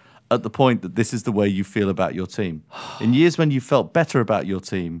podcast. At the point that this is the way you feel about your team. In years when you felt better about your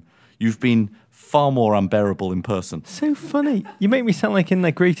team, you've been far more unbearable in person. So funny. You make me sound like in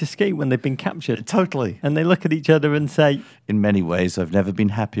their Great Escape when they've been captured. Totally. And they look at each other and say, in many ways, I've never been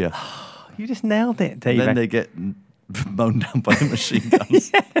happier. You just nailed it, David. And then they get mown down by the machine guns.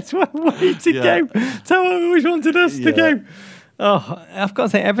 Yes, what a way to go. That's how I always wanted us to go. Oh, I've got to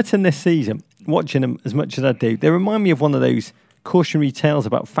say, Everton this season, watching them as much as I do, they remind me of one of those cautionary tales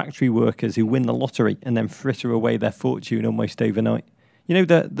about factory workers who win the lottery and then fritter away their fortune almost overnight. You know,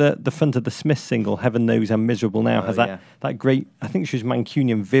 the front of the Smiths single, Heaven Knows I'm Miserable Now, has that great, I think she was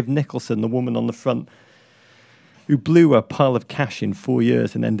Mancunian, Viv Nicholson, the woman on the front, who blew a pile of cash in 4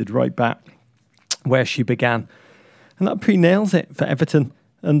 years and ended right back where she began. And that pretty nails it for Everton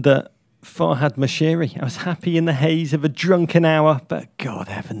under Farhad Moshiri. I was happy in the haze of a drunken hour, but God,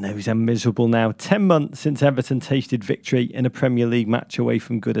 heaven knows I'm miserable now. 10 months since Everton tasted victory in a Premier League match away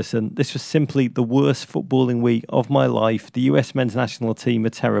from Goodison. This was simply the worst footballing week of my life. The US men's national team are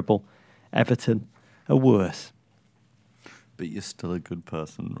terrible. Everton are worse. But you're still a good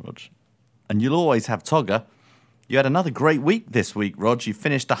person, Rog. And you'll always have Togger. You had another great week this week, Rog. You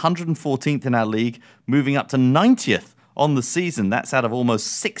finished 114th in our league, moving up to 90th on the season. That's out of almost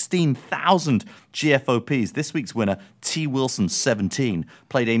 16,000 GFOPs. This week's winner, T. Wilson, 17,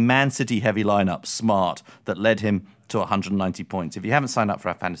 played a Man City heavy lineup, smart, that led him to 190 points. If you haven't signed up for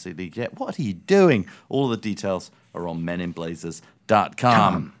our fantasy league yet, what are you doing? All the details are on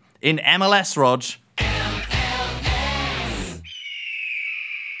meninblazers.com. In MLS, Rog,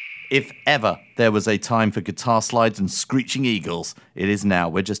 if ever there was a time for guitar slides and screeching eagles, it is now.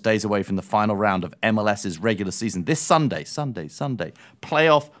 We're just days away from the final round of MLS's regular season. This Sunday,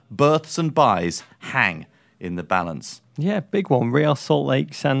 playoff berths and buys hang in the balance. Yeah, big one. Real Salt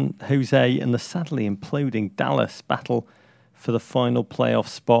Lake, San Jose, and the sadly imploding Dallas battle for the final playoff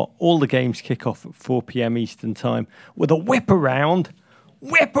spot. All the games kick off at 4 p.m. Eastern Time with a whip around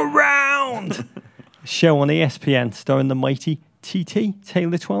show on ESPN starring the mighty TT,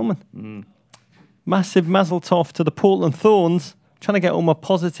 Taylor Twellman. Massive mazel tov to the Portland Thorns. Trying to get all my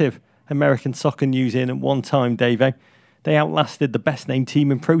positive American soccer news in at one time, Davo. They outlasted the best named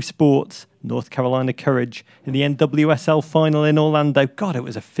team in pro sports, North Carolina Courage, in the NWSL final in Orlando. God, it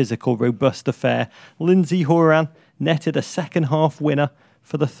was a physical, robust affair. Lindsay Horan netted a second half winner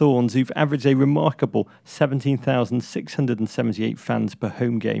for the Thorns, who've averaged a remarkable 17,678 fans per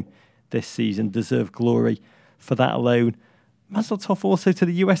home game this season. Deserve glory for that alone. Mazel tov also to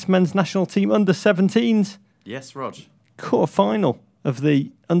the US men's national team under-17s. Yes, Rog. Quarter-final of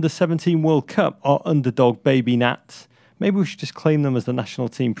the under-17 World Cup, our underdog baby Nats. Maybe we should just claim them as the national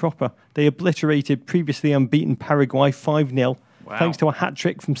team proper. They obliterated previously unbeaten Paraguay 5-0, thanks to a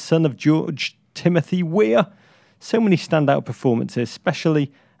hat-trick from son of George Timothy Weah. So many standout performances,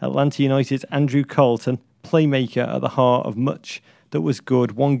 especially Atlanta United's Andrew Carlton, playmaker at the heart of much that was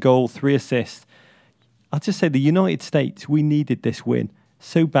good. 1 goal, 3 assists. I'll just say the United States, we needed this win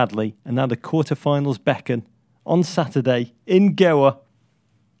so badly, and now the quarterfinals beckon. On Saturday, in Goa,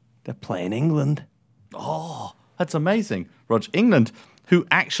 they're playing England. Oh, that's amazing. Rog, England, who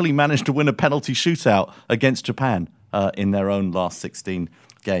actually managed to win a penalty shootout against Japan. in their own last 16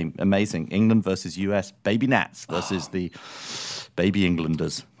 game. Amazing. England versus US. Baby Nats versus the baby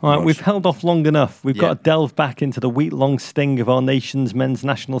Englanders. All right, we've held off long enough. We've got to delve back into the week-long sting of our nation's men's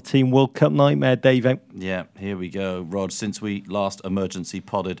national team World Cup nightmare, Davo. Yeah, here we go, Rod. Since we last emergency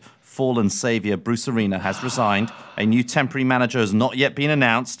podded, fallen saviour Bruce Arena has resigned. A new temporary manager has not yet been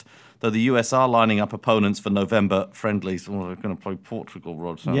announced, though the US are lining up opponents for November friendlies. Oh, they're going to play Portugal,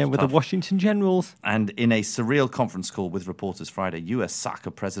 Rod. Sounds with tough. the Washington Generals. And in a surreal conference call with reporters Friday, US soccer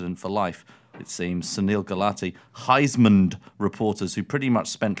president for life, it seems, Sunil Gulati, Heisman'd reporters who pretty much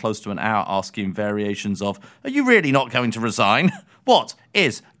spent close to an hour asking variations of, are you really not going to resign? What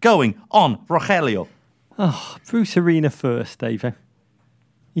is going on, Rogelio? Oh, Bruce Arena first, Davo.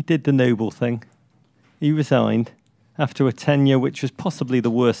 He did the noble thing. He resigned after a tenure which was possibly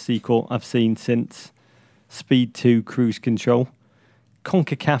the worst sequel I've seen since Speed 2 Cruise Control.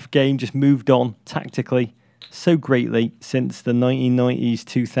 CONCACAF game just moved on tactically so greatly since the 1990s,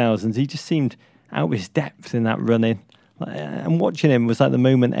 2000s. He just seemed out of his depth in that run-in. And watching him was like the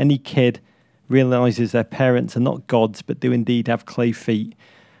moment any kid realises their parents are not gods but do indeed have clay feet.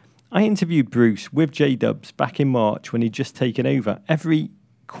 I interviewed Bruce with J-Dubs back in March when he'd just taken over. Every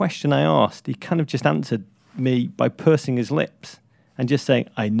question I asked, he kind of just answered me by pursing his lips and just saying,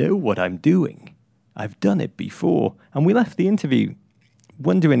 I know what I'm doing. I've done it before. And we left the interview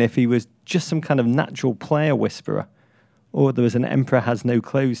wondering if he was just some kind of natural player whisperer or there was an emperor has no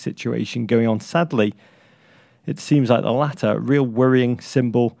clothes situation going on. Sadly, it seems like the latter, a real worrying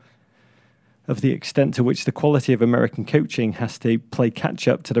symbol of the extent to which the quality of American coaching has to play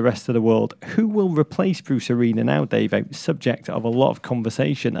catch-up to the rest of the world. Who will replace Bruce Arena now, Dave? Subject of a lot of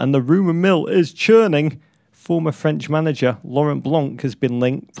conversation. And the rumour mill is churning. Former French manager Laurent Blanc has been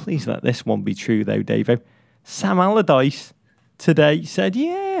linked. Please let this one be true, though, Davo. Sam Allardyce today said,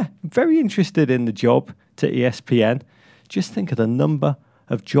 yeah, very interested in the job to ESPN. Just think of the number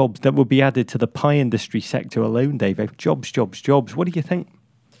of jobs that will be added to the pie industry sector alone, Davo. Jobs, jobs, jobs. What do you think?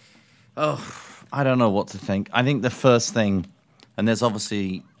 Oh, I don't know what to think. I think the first thing, and there's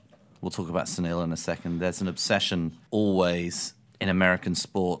obviously, we'll talk about Sunil in a second, there's an obsession always in American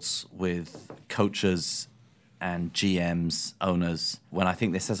sports with coaches and GMs, owners, when I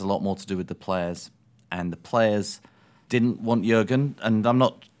think this has a lot more to do with the players. And the players didn't want Jurgen, and I'm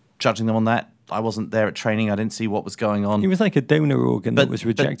not judging them on that. I wasn't there at training. I didn't see what was going on. He was like a donor organ that was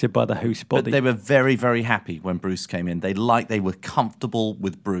rejected by the host body. But they were very, very happy when Bruce came in. They were comfortable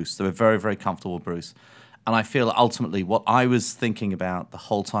with Bruce. They were very, very comfortable with Bruce. And I feel ultimately what I was thinking about the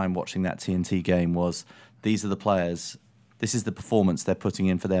whole time watching that TNT game was these are the players. This is the performance they're putting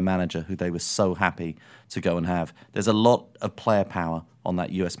in for their manager, who they were so happy to go and have. There's a lot of player power on that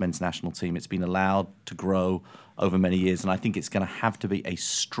US men's national team. It's been allowed to grow over many years, and I think it's going to have to be a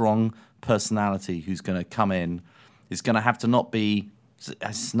strong personality who's going to come in. It's going to have to not be...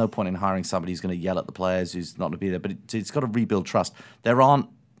 There's no point in hiring somebody who's going to yell at the players, who's not going to be there, but it's got to rebuild trust. There aren't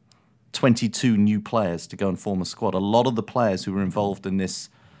 22 new players to go and form a squad. A lot of the players who were involved in this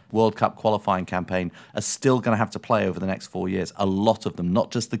World Cup qualifying campaign are still going to have to play over the next 4 years. A lot of them,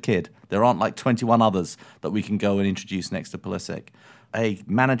 not just the kid. There aren't like 21 others that we can go and introduce next to Pulisic. A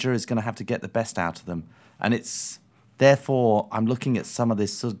manager is going to have to get the best out of them. And it's, therefore, I'm looking at some of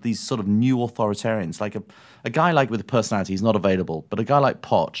these sort of new authoritarians. Like a guy like with a personality, he's not available, but a guy like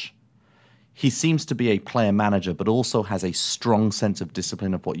Poch, he seems to be a player manager, but also has a strong sense of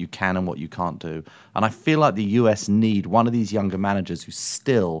discipline of what you can and what you can't do. And I feel like the US need one of these younger managers who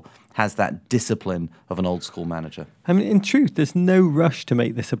still has that discipline of an old school manager. I mean, in truth, there's no rush to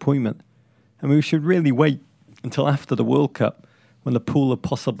make this appointment. I mean, we should really wait until after the World Cup when the pool of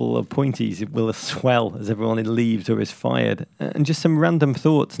possible appointees will swell as everyone leaves or is fired. And just some random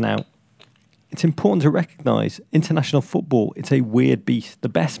thoughts now. It's important to recognise international football, it's a weird beast. The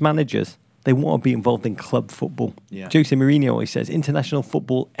best managers, they want to be involved in club football. Yeah. Jose Mourinho always says, international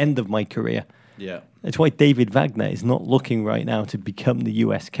football, end of my career. Yeah. It's why David Wagner is not looking right now to become the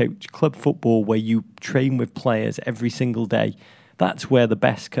US coach. Club football, where you train with players every single day, that's where the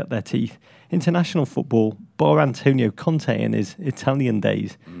best cut their teeth. International football, bar Antonio Conte in his Italian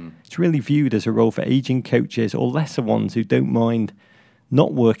days, it's really viewed as a role for aging coaches or lesser ones who don't mind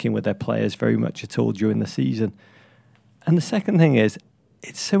not working with their players very much at all during the season. And the second thing is,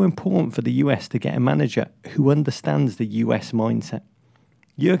 it's so important for the US to get a manager who understands the US mindset.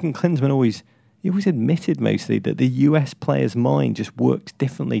 Jurgen Klinsmann always admitted mostly that the US player's mind just works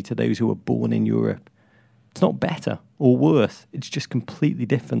differently to those who are born in Europe. It's not better or worse. It's just completely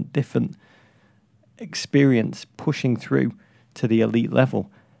different experience pushing through to the elite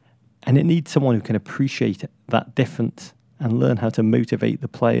level. And it needs someone who can appreciate that difference and learn how to motivate the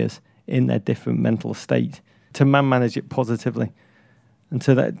players in their different mental state to manage it positively. And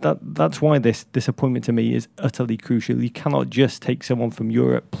so that's why this appointment to me is utterly crucial. You cannot just take someone from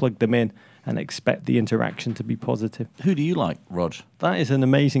Europe, plug them in, and expect the interaction to be positive. Who do you like, Rog? That is an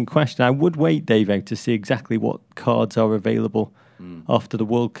amazing question. I would wait, Davo, to see exactly what cards are available after the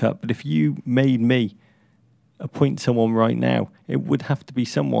World Cup. But if you made me appoint someone right now, it would have to be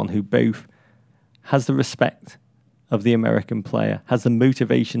someone who both has the respect of the American player, has the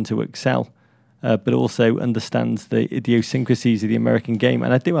motivation to excel, but also understands the idiosyncrasies of the American game.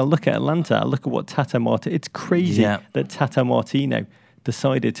 And I look at Atlanta, I look at what Tata Martino... It's crazy that Tata Martino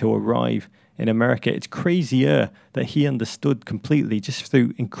decided to arrive in America. It's crazier that he understood completely, just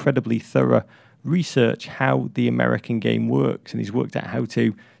through incredibly thorough research, how the American game works. And he's worked out how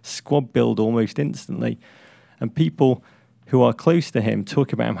to squad build almost instantly. And people who are close to him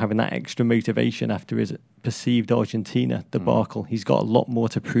talk about him having that extra motivation after his perceived Argentina debacle. He's got a lot more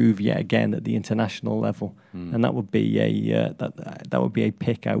to prove yet again at the international level, and that would be that would be a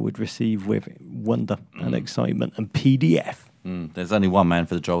pick I would receive with wonder and excitement and PDF. There's only one man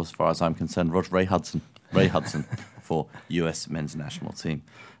for the job as far as I'm concerned, Ray Hudson for US men's national team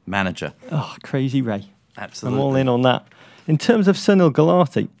manager. Oh, crazy Ray. Absolutely. I'm all in on that. In terms of Sunil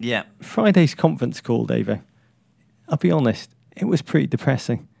Gulati, yeah, Friday's conference call, Davo, I'll be honest, it was pretty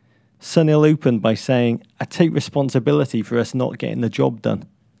depressing. Sunil opened by saying, I take responsibility for us not getting the job done.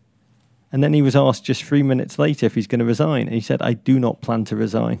 And then he was asked just 3 minutes later if he's going to resign. And he said, I do not plan to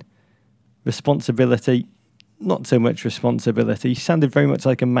resign. Responsibility, not so much responsibility. He sounded very much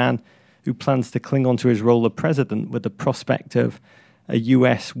like a man who plans to cling on to his role of president with the prospect of a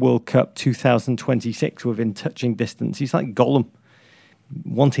US World Cup 2026 within touching distance. He's like Gollum,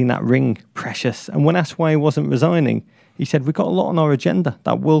 wanting that ring precious. And when asked why he wasn't resigning, he said, we've got a lot on our agenda.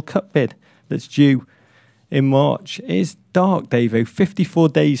 That World Cup bid that's due in March is dark, Davo. 54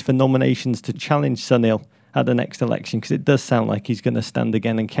 days for nominations to challenge Sunil at the next election, because it does sound like he's going to stand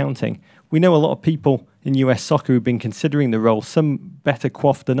again and counting. We know a lot of people in US soccer who've been considering the role, some better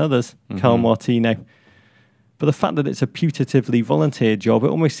coiffed than others, Carl Martino. But the fact that it's a putatively volunteer job,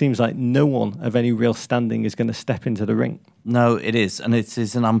 it almost seems like no one of any real standing is going to step into the ring. No, it is. And it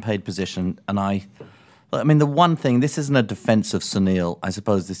is an unpaid position. And I mean, the one thing, this isn't a defense of Sunil. I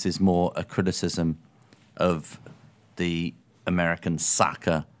suppose this is more a criticism of the American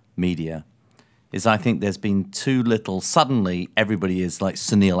soccer media, is I think there's been too little. Suddenly, everybody is like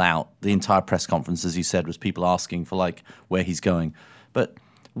Sunil out. The entire press conference, as you said, was people asking for like where he's going. But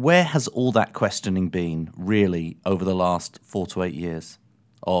where has all that questioning been really over the last 4 to 8 years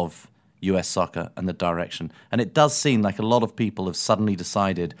of US soccer and the direction? And it does seem like a lot of people have suddenly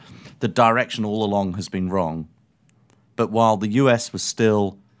decided the direction all along has been wrong. But while the US was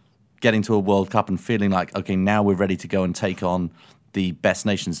still getting to a World Cup and feeling like, okay, now we're ready to go and take on the best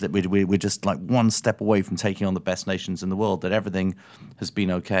nations, that we're just like one step away from taking on the best nations in the world, that everything has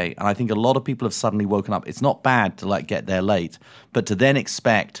been okay. And I think a lot of people have suddenly woken up. It's not bad to like get there late, but to then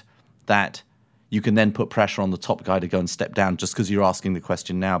expect that you can then put pressure on the top guy to go and step down just because you're asking the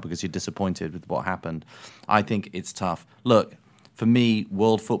question now because you're disappointed with what happened. I think it's tough. Look, for me,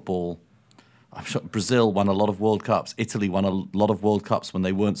 world football, I'm sure Brazil won a lot of World Cups. Italy won a lot of World Cups when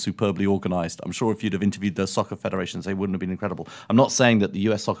they weren't superbly organized. I'm sure if you'd have interviewed those soccer federations, they wouldn't have been incredible. I'm not saying that the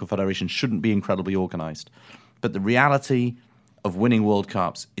US Soccer Federation shouldn't be incredibly organized, but the reality of winning World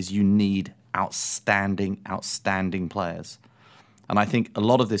Cups is you need outstanding players. And I think a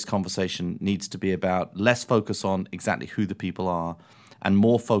lot of this conversation needs to be about less focus on exactly who the people are and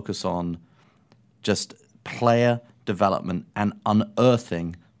more focus on just player development and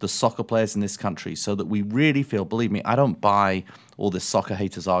unearthing the soccer players in this country so that we really feel, believe me, I don't buy all this soccer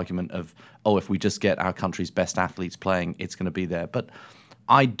haters argument of, oh, if we just get our country's best athletes playing, it's going to be there. But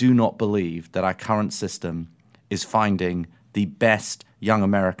I do not believe that our current system is finding the best young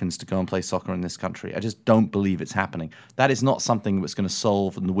Americans to go and play soccer in this country. I just don't believe it's happening. That is not something that's going to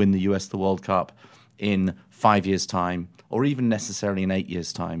solve and win the US the World Cup in 5 years' time or even necessarily in 8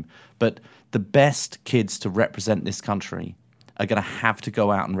 years' time. But the best kids to represent this country are going to have to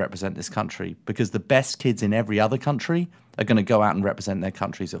go out and represent this country because the best kids in every other country are going to go out and represent their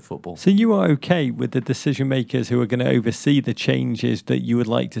countries at football. So you are okay with the decision makers who are going to oversee the changes that you would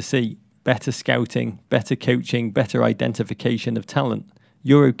like to see? Better scouting, better coaching, better identification of talent.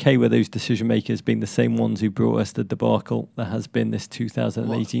 You're okay with those decision makers being the same ones who brought us the debacle that has been this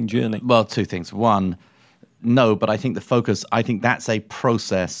 2018 journey? Well, two things. One, no, but I think the focus, I think that's a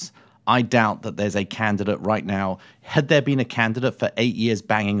process. I doubt that there's a candidate right now. Had there been a candidate for 8 years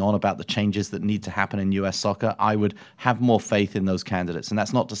banging on about the changes that need to happen in US soccer, I would have more faith in those candidates. And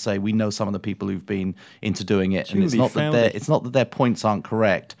that's not to say we know some of the people who've been into doing it. And it's not that their points aren't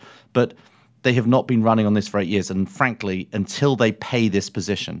correct. But they have not been running on this for 8 years. And frankly, until they pay this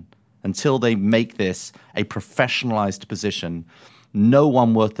position, until they make this a professionalized position, no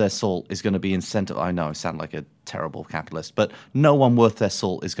one worth their salt is going to be incentive. I know I sound like a terrible capitalist, but no one worth their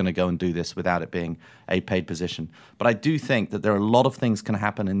salt is going to go and do this without it being a paid position. But I do think that there are a lot of things can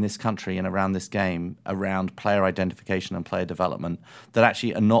happen in this country and around this game, around player identification and player development, that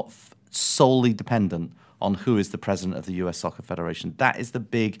actually are not solely dependent on who is the president of the US Soccer Federation. That is the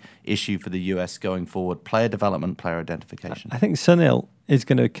big issue for the US going forward: player development, player identification. I think Sunil is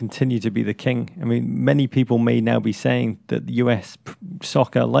going to continue to be the king. I mean, many people may now be saying that the US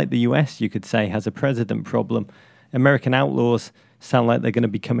soccer, like the US, you could say, has a president problem. American outlaws sound like they're going to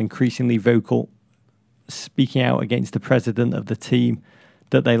become increasingly vocal, speaking out against the president of the team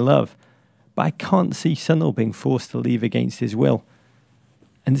that they love. But I can't see Sunil being forced to leave against his will.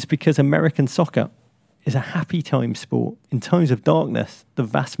 And it's because American soccer is a happy time sport. In times of darkness, the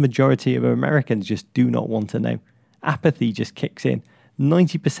vast majority of Americans just do not want to know. Apathy just kicks in.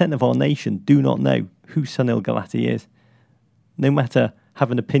 90% of our nation do not know who Sunil Gulati is. No matter have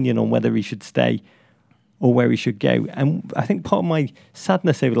an opinion on whether he should stay or where he should go. And I think part of my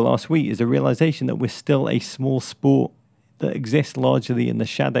sadness over the last week is the realization that we're still a small sport that exists largely in the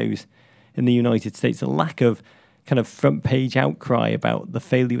shadows in the United States. The lack of kind of front page outcry about the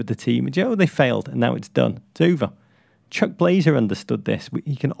failure of the team. And, they failed and now it's done. It's over. Chuck Blazer understood this.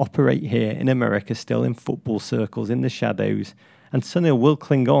 He can operate here in America still in football circles, in the shadows. And Sunil will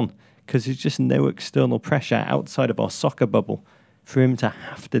cling on because there's just no external pressure outside of our soccer bubble for him to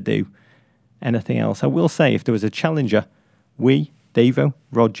have to do anything else. I will say, if there was a challenger, we, Davo,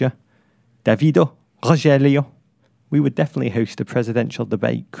 Roger, Davido, Rogelio, we would definitely host a presidential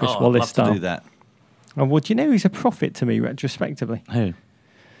debate, Chris Wallace style. I'd love to do that. And well, do you know who's a prophet to me retrospectively? Who?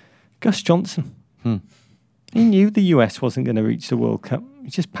 Gus Johnson. He knew the US wasn't going to reach the World Cup. He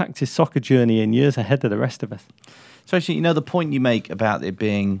just packed his soccer journey in years ahead of the rest of us. So actually, the point you make about it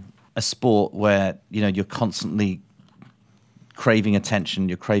being a sport where, you're constantly craving attention,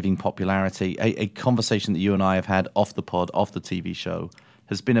 you're craving popularity, a conversation that you and I have had off the pod, off the TV show,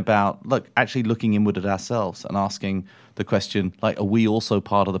 has been about, actually looking inward at ourselves and asking the question, are we also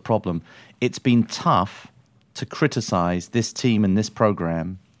part of the problem? It's been tough to criticize this team and this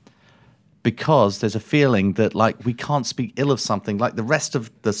program because there's a feeling that, we can't speak ill of something, the rest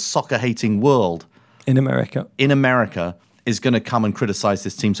of the soccer-hating world in America is going to come and criticize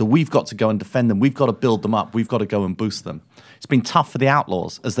this team. So we've got to go and defend them. We've got to build them up. We've got to go and boost them. It's been tough for the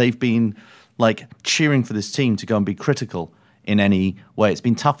Outlaws as they've been cheering for this team to go and be critical in any way. It's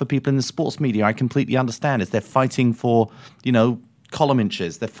been tough for people in the sports media. I completely understand as they're fighting for, column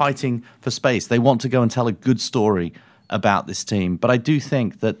inches. They're fighting for space. They want to go and tell a good story about this team. But I do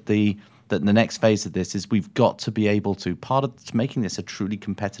think that the next phase of this is we've got to be able to, part of making this a truly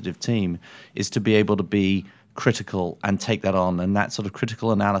competitive team is to be able to be critical and take that on. And that sort of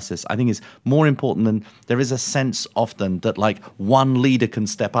critical analysis, I think, is more important than there is a sense often that one leader can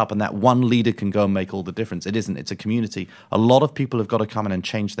step up and that one leader can go and make all the difference. It isn't. It's a community. A lot of people have got to come in and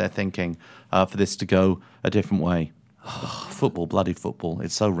change their thinking for this to go a different way. Football, bloody football.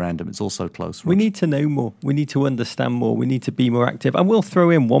 It's so random. It's all so close. We need to know more. We need to understand more. We need to be more active. I will throw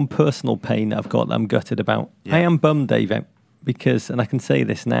in one personal pain that I've got that I'm gutted about. Yeah. I am bummed, Dave, because, and I can say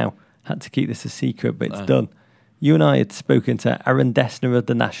this now, had to keep this a secret, but it's done. You and I had spoken to Aaron Dessner of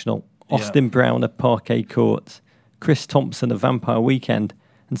The National, Austin Brown of Parquet Courts, Chris Thompson of Vampire Weekend,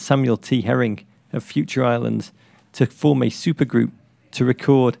 and Samuel T. Herring of Future Islands to form a supergroup to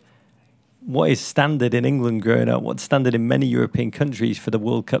record what is standard in England growing up, what's standard in many European countries for the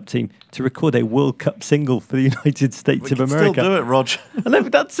World Cup team, to record a World Cup single for the United States of America. We can still do it, Rog.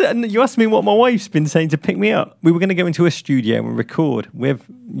 And that's it. And you asked me what my wife's been saying to pick me up. We were going to go into a studio and record with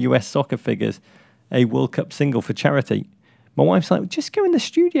US soccer figures a World Cup single for charity. My wife's like, just go in the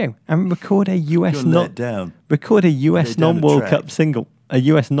studio and record a US non-World Cup single. A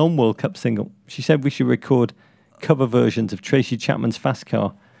US non-World Cup single. She said we should record cover versions of Tracy Chapman's Fast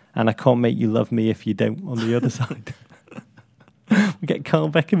Car and I Can't Make You Love Me If You Don't on the other side. We get Carl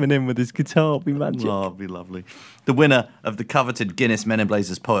Beckerman in with his guitar. It'd be magic. Oh, it'd be lovely. The winner of the coveted Guinness Men in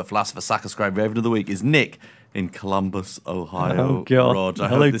Blazers Poet, Philosopher, Soccer Scribe Raven of the Week is Nick in Columbus, Ohio. Oh, God. Rog, I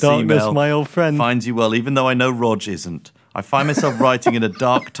Hello, hope this darkness, email my old friend. finds you well, even though I know Rog isn't. I find myself writing in a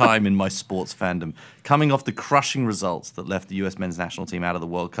dark time in my sports fandom, coming off the crushing results that left the US men's national team out of the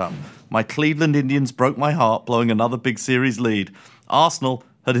World Cup. My Cleveland Indians broke my heart, blowing another big series lead. Arsenal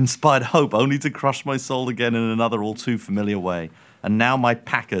had inspired hope only to crush my soul again in another all too familiar way. And now my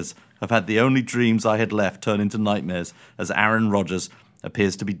Packers have had the only dreams I had left turn into nightmares as Aaron Rodgers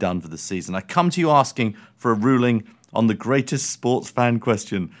appears to be done for the season. I come to you asking for a ruling on the greatest sports fan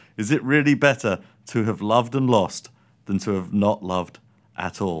question. Is it really better to have loved and lost than to have not loved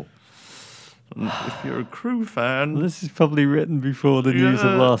at all? And if you're a Crew fan... This is probably written before the news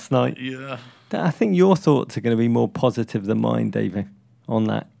of last night. Yeah. I think your thoughts are going to be more positive than mine, David, on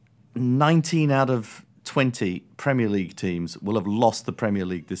that. 19 out of 20 Premier League teams will have lost the Premier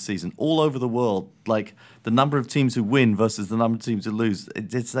League this season. All over the world, like the number of teams who win versus the number of teams who lose,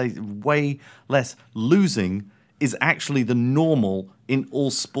 it's way less. Losing is actually the normal in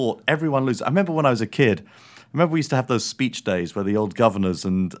all sport. Everyone loses. I remember when I was a kid, we used to have those speech days where the old governors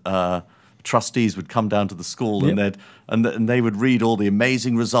and trustees would come down to the school and they would read all the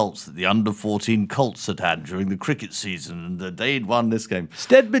amazing results that the under-14 Colts had during the cricket season and that they'd won this game.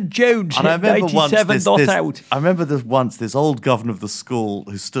 Stedman Jones hit 97 not out. I remember once this old governor of the school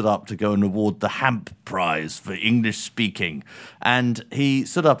who stood up to go and award the Hamp Prize for English speaking. And he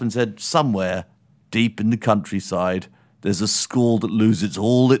stood up and said, somewhere deep in the countryside, there's a school that loses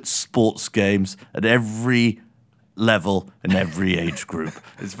all its sports games at every level in every age group.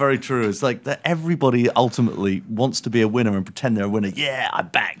 It's very true. It's like that everybody ultimately wants to be a winner and pretend they're a winner. Yeah, I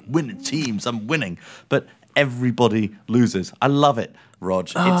back winning teams. I'm winning. But everybody loses. I love it, Rog.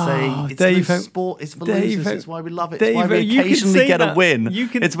 It's a sport. It's for losers. It's why we love it. It's why we occasionally get a win.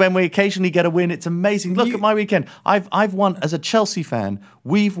 It's when we occasionally get a win. It's amazing. Look at my weekend. I've won, as a Chelsea fan,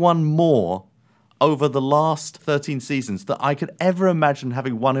 we've won more over the last 13 seasons that I could ever imagine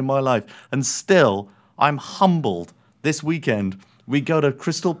having won in my life. And still, I'm humbled. This weekend, we go to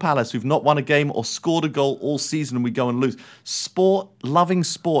Crystal Palace, who've not won a game or scored a goal all season, and we go and lose. Loving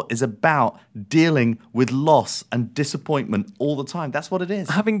sport is about dealing with loss and disappointment all the time. That's what it is.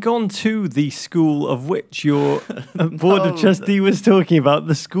 Having gone to the school of which your board of trustee was talking about,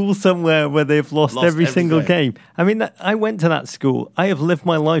 the school somewhere where they've lost every single game. I mean, I went to that school. I have lived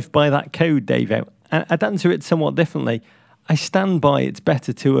my life by that code, Dave. I'd answer it somewhat differently. I stand by it's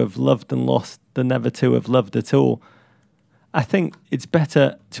better to have loved and lost than never to have loved at all. I think it's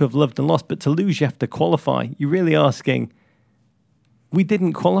better to have loved and lost, but to lose you have to qualify. You're really asking, we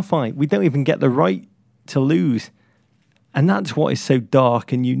didn't qualify. We don't even get the right to lose. And that's what is so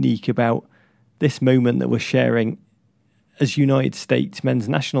dark and unique about this moment that we're sharing as United States men's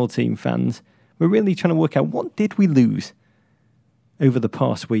national team fans. We're really trying to work out, what did we lose over the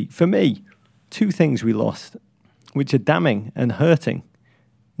past week? For me, two things we lost, which are damning and hurting.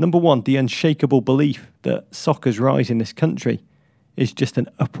 Number one, the unshakable belief that soccer's rise in this country is just an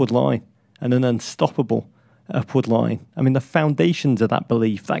upward line and an unstoppable upward line. I mean, the foundations of that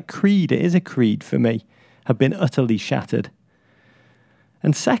belief, that creed, it is a creed for me, have been utterly shattered.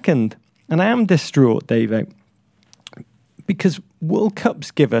 And second, and I am distraught, Davo, because World Cups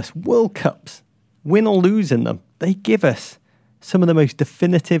give us, World Cups, win or lose in them, they give us some of the most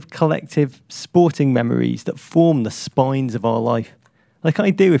definitive collective sporting memories that form the spines of our life. Like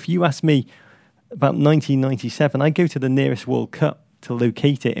I do, if you ask me about 1997, I go to the nearest World Cup to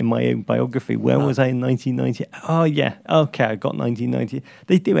locate it in my own biography. Where was I in 1990? Oh, yeah. Okay, I got 1990.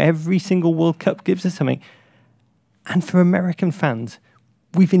 They do. Every single World Cup gives us something. And for American fans,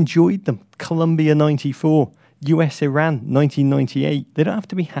 we've enjoyed them. Colombia 94, US-Iran 1998. They don't have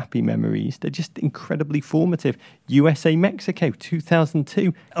to be happy memories. They're just incredibly formative. USA-Mexico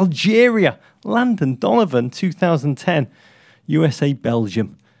 2002. Algeria, Landon Donovan 2010.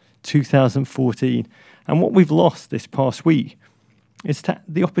 USA-Belgium 2014. And what we've lost this past week is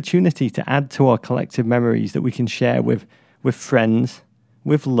the opportunity to add to our collective memories that we can share with friends,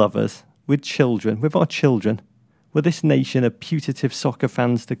 with lovers, with children, with our children, with this nation of putative soccer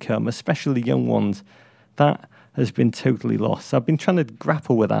fans to come, especially young ones. That has been totally lost. I've been trying to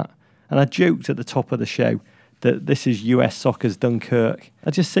grapple with that. And I joked at the top of the show that this is US soccer's Dunkirk. I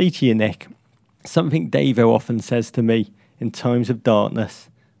just say to you, Nick, something Davo often says to me in times of darkness.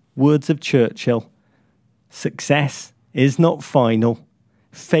 Words of Churchill. Success is not final.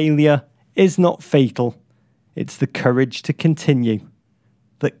 Failure is not fatal. It's the courage to continue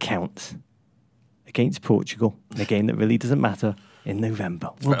that counts. Against Portugal, a game that really doesn't matter, in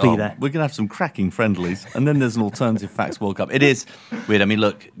November. We'll be there. We're going to have some cracking friendlies. And then there's an alternative facts World Cup. It is weird. I mean,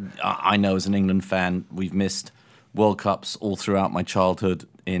 look, I know as an England fan, we've missed World Cups all throughout my childhood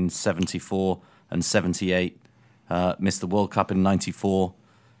in 74 and 78. Missed the World Cup in 94.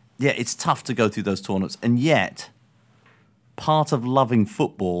 Yeah, it's tough to go through those tournaments. And yet, part of loving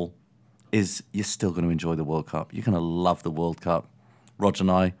football is you're still going to enjoy the World Cup. You're going to love the World Cup. Roger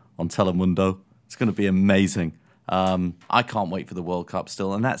and I on Telemundo. It's going to be amazing. I can't wait for the World Cup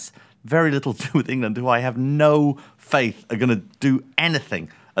still. And that's very little to do with England, who I have no faith are going to do anything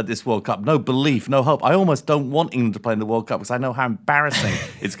at this World Cup. No belief, no hope. I almost don't want England to play in the World Cup because I know how embarrassing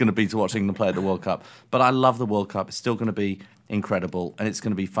it's going to be to watch England play at the World Cup. But I love the World Cup. It's still going to be incredible, and it's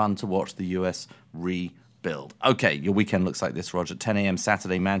going to be fun to watch the US rebuild. Okay, your weekend looks like this, Roger. At 10 a.m.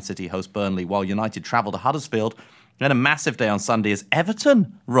 Saturday, Man City host Burnley, while United travel to Huddersfield. Then a massive day on Sunday as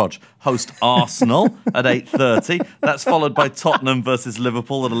Everton, Rog, host Arsenal at 8:30. That's followed by Tottenham versus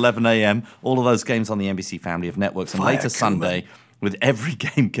Liverpool at 11 a.m. All of those games on the NBC family of networks. And later Sunday, with every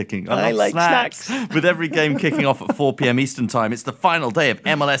game kicking... I like snacks. With every game kicking off at 4 p.m. Eastern Time, it's the final day of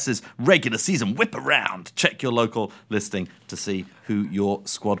MLS's regular season whip around. Check your local listing to see who your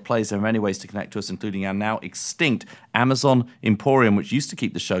squad plays. There are many ways to connect to us, including our now extinct Amazon Emporium, which used to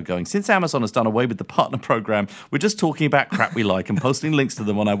keep the show going. Since Amazon has done away with the partner program, we're just talking about crap we like and posting links to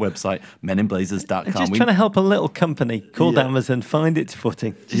them on our website, meninblazers.com. Just trying to help a little company called Amazon find its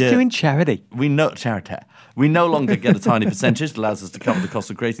footing. Just doing charity. We no longer get a tiny percentage. It allows us to cover the cost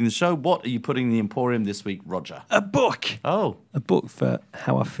of creating the show. What are you putting in the Emporium this week, Roger? A book. Oh. A book for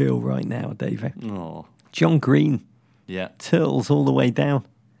how I feel right now, David. Oh. John Green. Yeah. Turtles All the Way Down.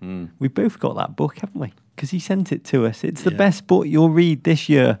 We both got that book, haven't we? Because he sent it to us. It's the best book you'll read this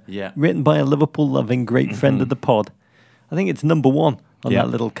year. Yeah. Written by a Liverpool-loving great friend of the pod. I think it's number one on that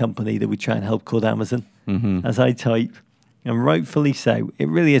little company that we try and help called Amazon. As I type. And rightfully so. It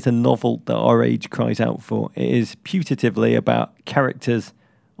really is a novel that our age cries out for. It is putatively about characters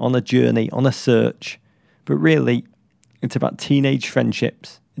on a journey, on a search. But really, it's about teenage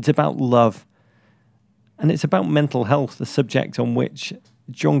friendships. It's about love. And it's about mental health, the subject on which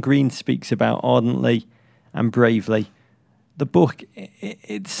John Green speaks about ardently and bravely. The book,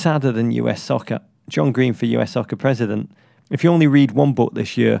 it's sadder than US soccer. John Green for US soccer president. If you only read one book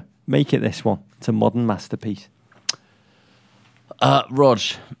this year, make it this one. It's a modern masterpiece. Rog,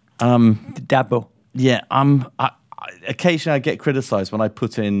 Dabo. Yeah, occasionally I get criticised when I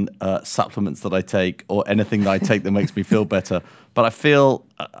put in supplements that I take or anything that I take that makes me feel better. But I feel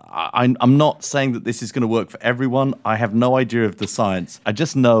I'm not saying that this is going to work for everyone. I have no idea of the science. I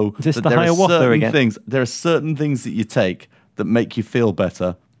just know that there are certain things. There are certain things that you take that make you feel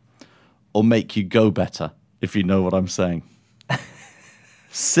better or make you go better, if you know what I'm saying.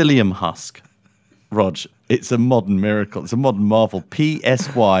 Psyllium husk, Rog. It's a modern miracle. It's a modern marvel.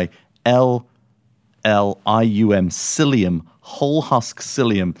 Psyllium, psyllium, whole husk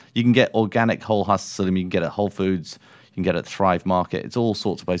psyllium. You can get organic whole husk psyllium. You can get it at Whole Foods. You can get it at Thrive Market. It's all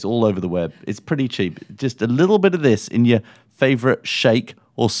sorts of places, all over the web. It's pretty cheap. Just a little bit of this in your favourite shake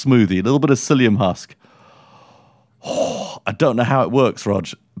or smoothie. A little bit of psyllium husk. Oh, I don't know how it works, Rog,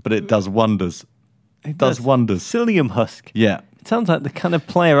 but it does wonders. It does wonders. Psyllium husk. Yeah. It sounds like the kind of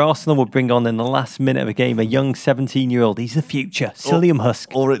player Arsenal would bring on in the last minute of a game, a young 17-year-old. He's the future. Psyllium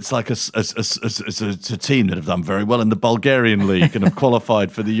husk. Or it's like a team that have done very well in the Bulgarian league and have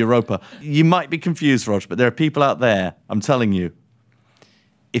qualified for the Europa. You might be confused, Rog, but there are people out there, I'm telling you,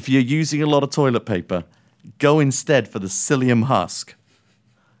 if you're using a lot of toilet paper, go instead for the psyllium husk.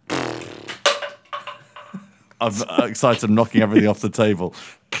 I'm excited. I'm knocking everything off the table.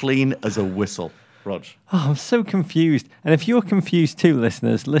 Clean as a whistle. Rog. Oh, I'm so confused. And if you're confused too,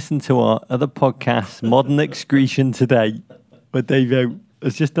 listeners, listen to our other podcast, Modern Excretion Today, where Davo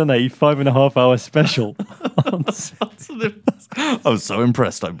has just done a 5.5 hour special. I was so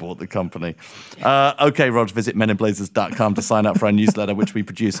impressed I bought the company. Okay, Rog, visit meninblazers.com to sign up for our newsletter, which we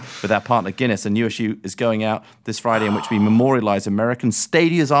produce with our partner Guinness. A new issue is going out this Friday in which we memorialise American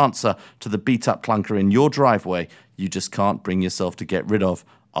Stadia's answer to the beat-up clunker in your driveway you just can't bring yourself to get rid of.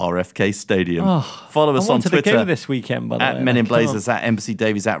 RFK Stadium. Follow us on Twitter. To go this weekend, by the way. At Men in Blazers, at Embassy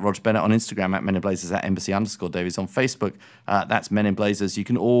Davies, at Rog Bennett on Instagram, at Men in Blazers, at Embassy_Davies on Facebook. That's Men in Blazers. You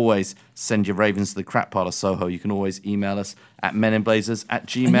can always send your ravens to the crap part of Soho. You can always email us at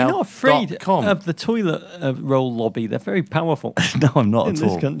meninblazers@gmail.com. You're not afraid of the toilet roll lobby. They're very powerful. No, I'm not at all.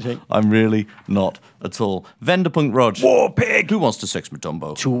 In this country. I'm really not at all. Venderpunk Rog. War pig. Who wants to sex me,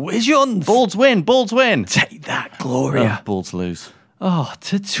 Dumbo? Tuitions. Balls win. Balls win. Take that, Gloria. Balls lose. Oh,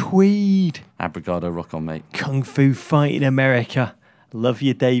 to Tweed. Abrigado, rock on, mate. Kung Fu Fighting America. Love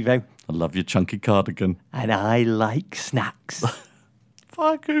you, Davo. I love your chunky cardigan. And I like snacks.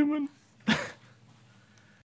 Fire Koeman.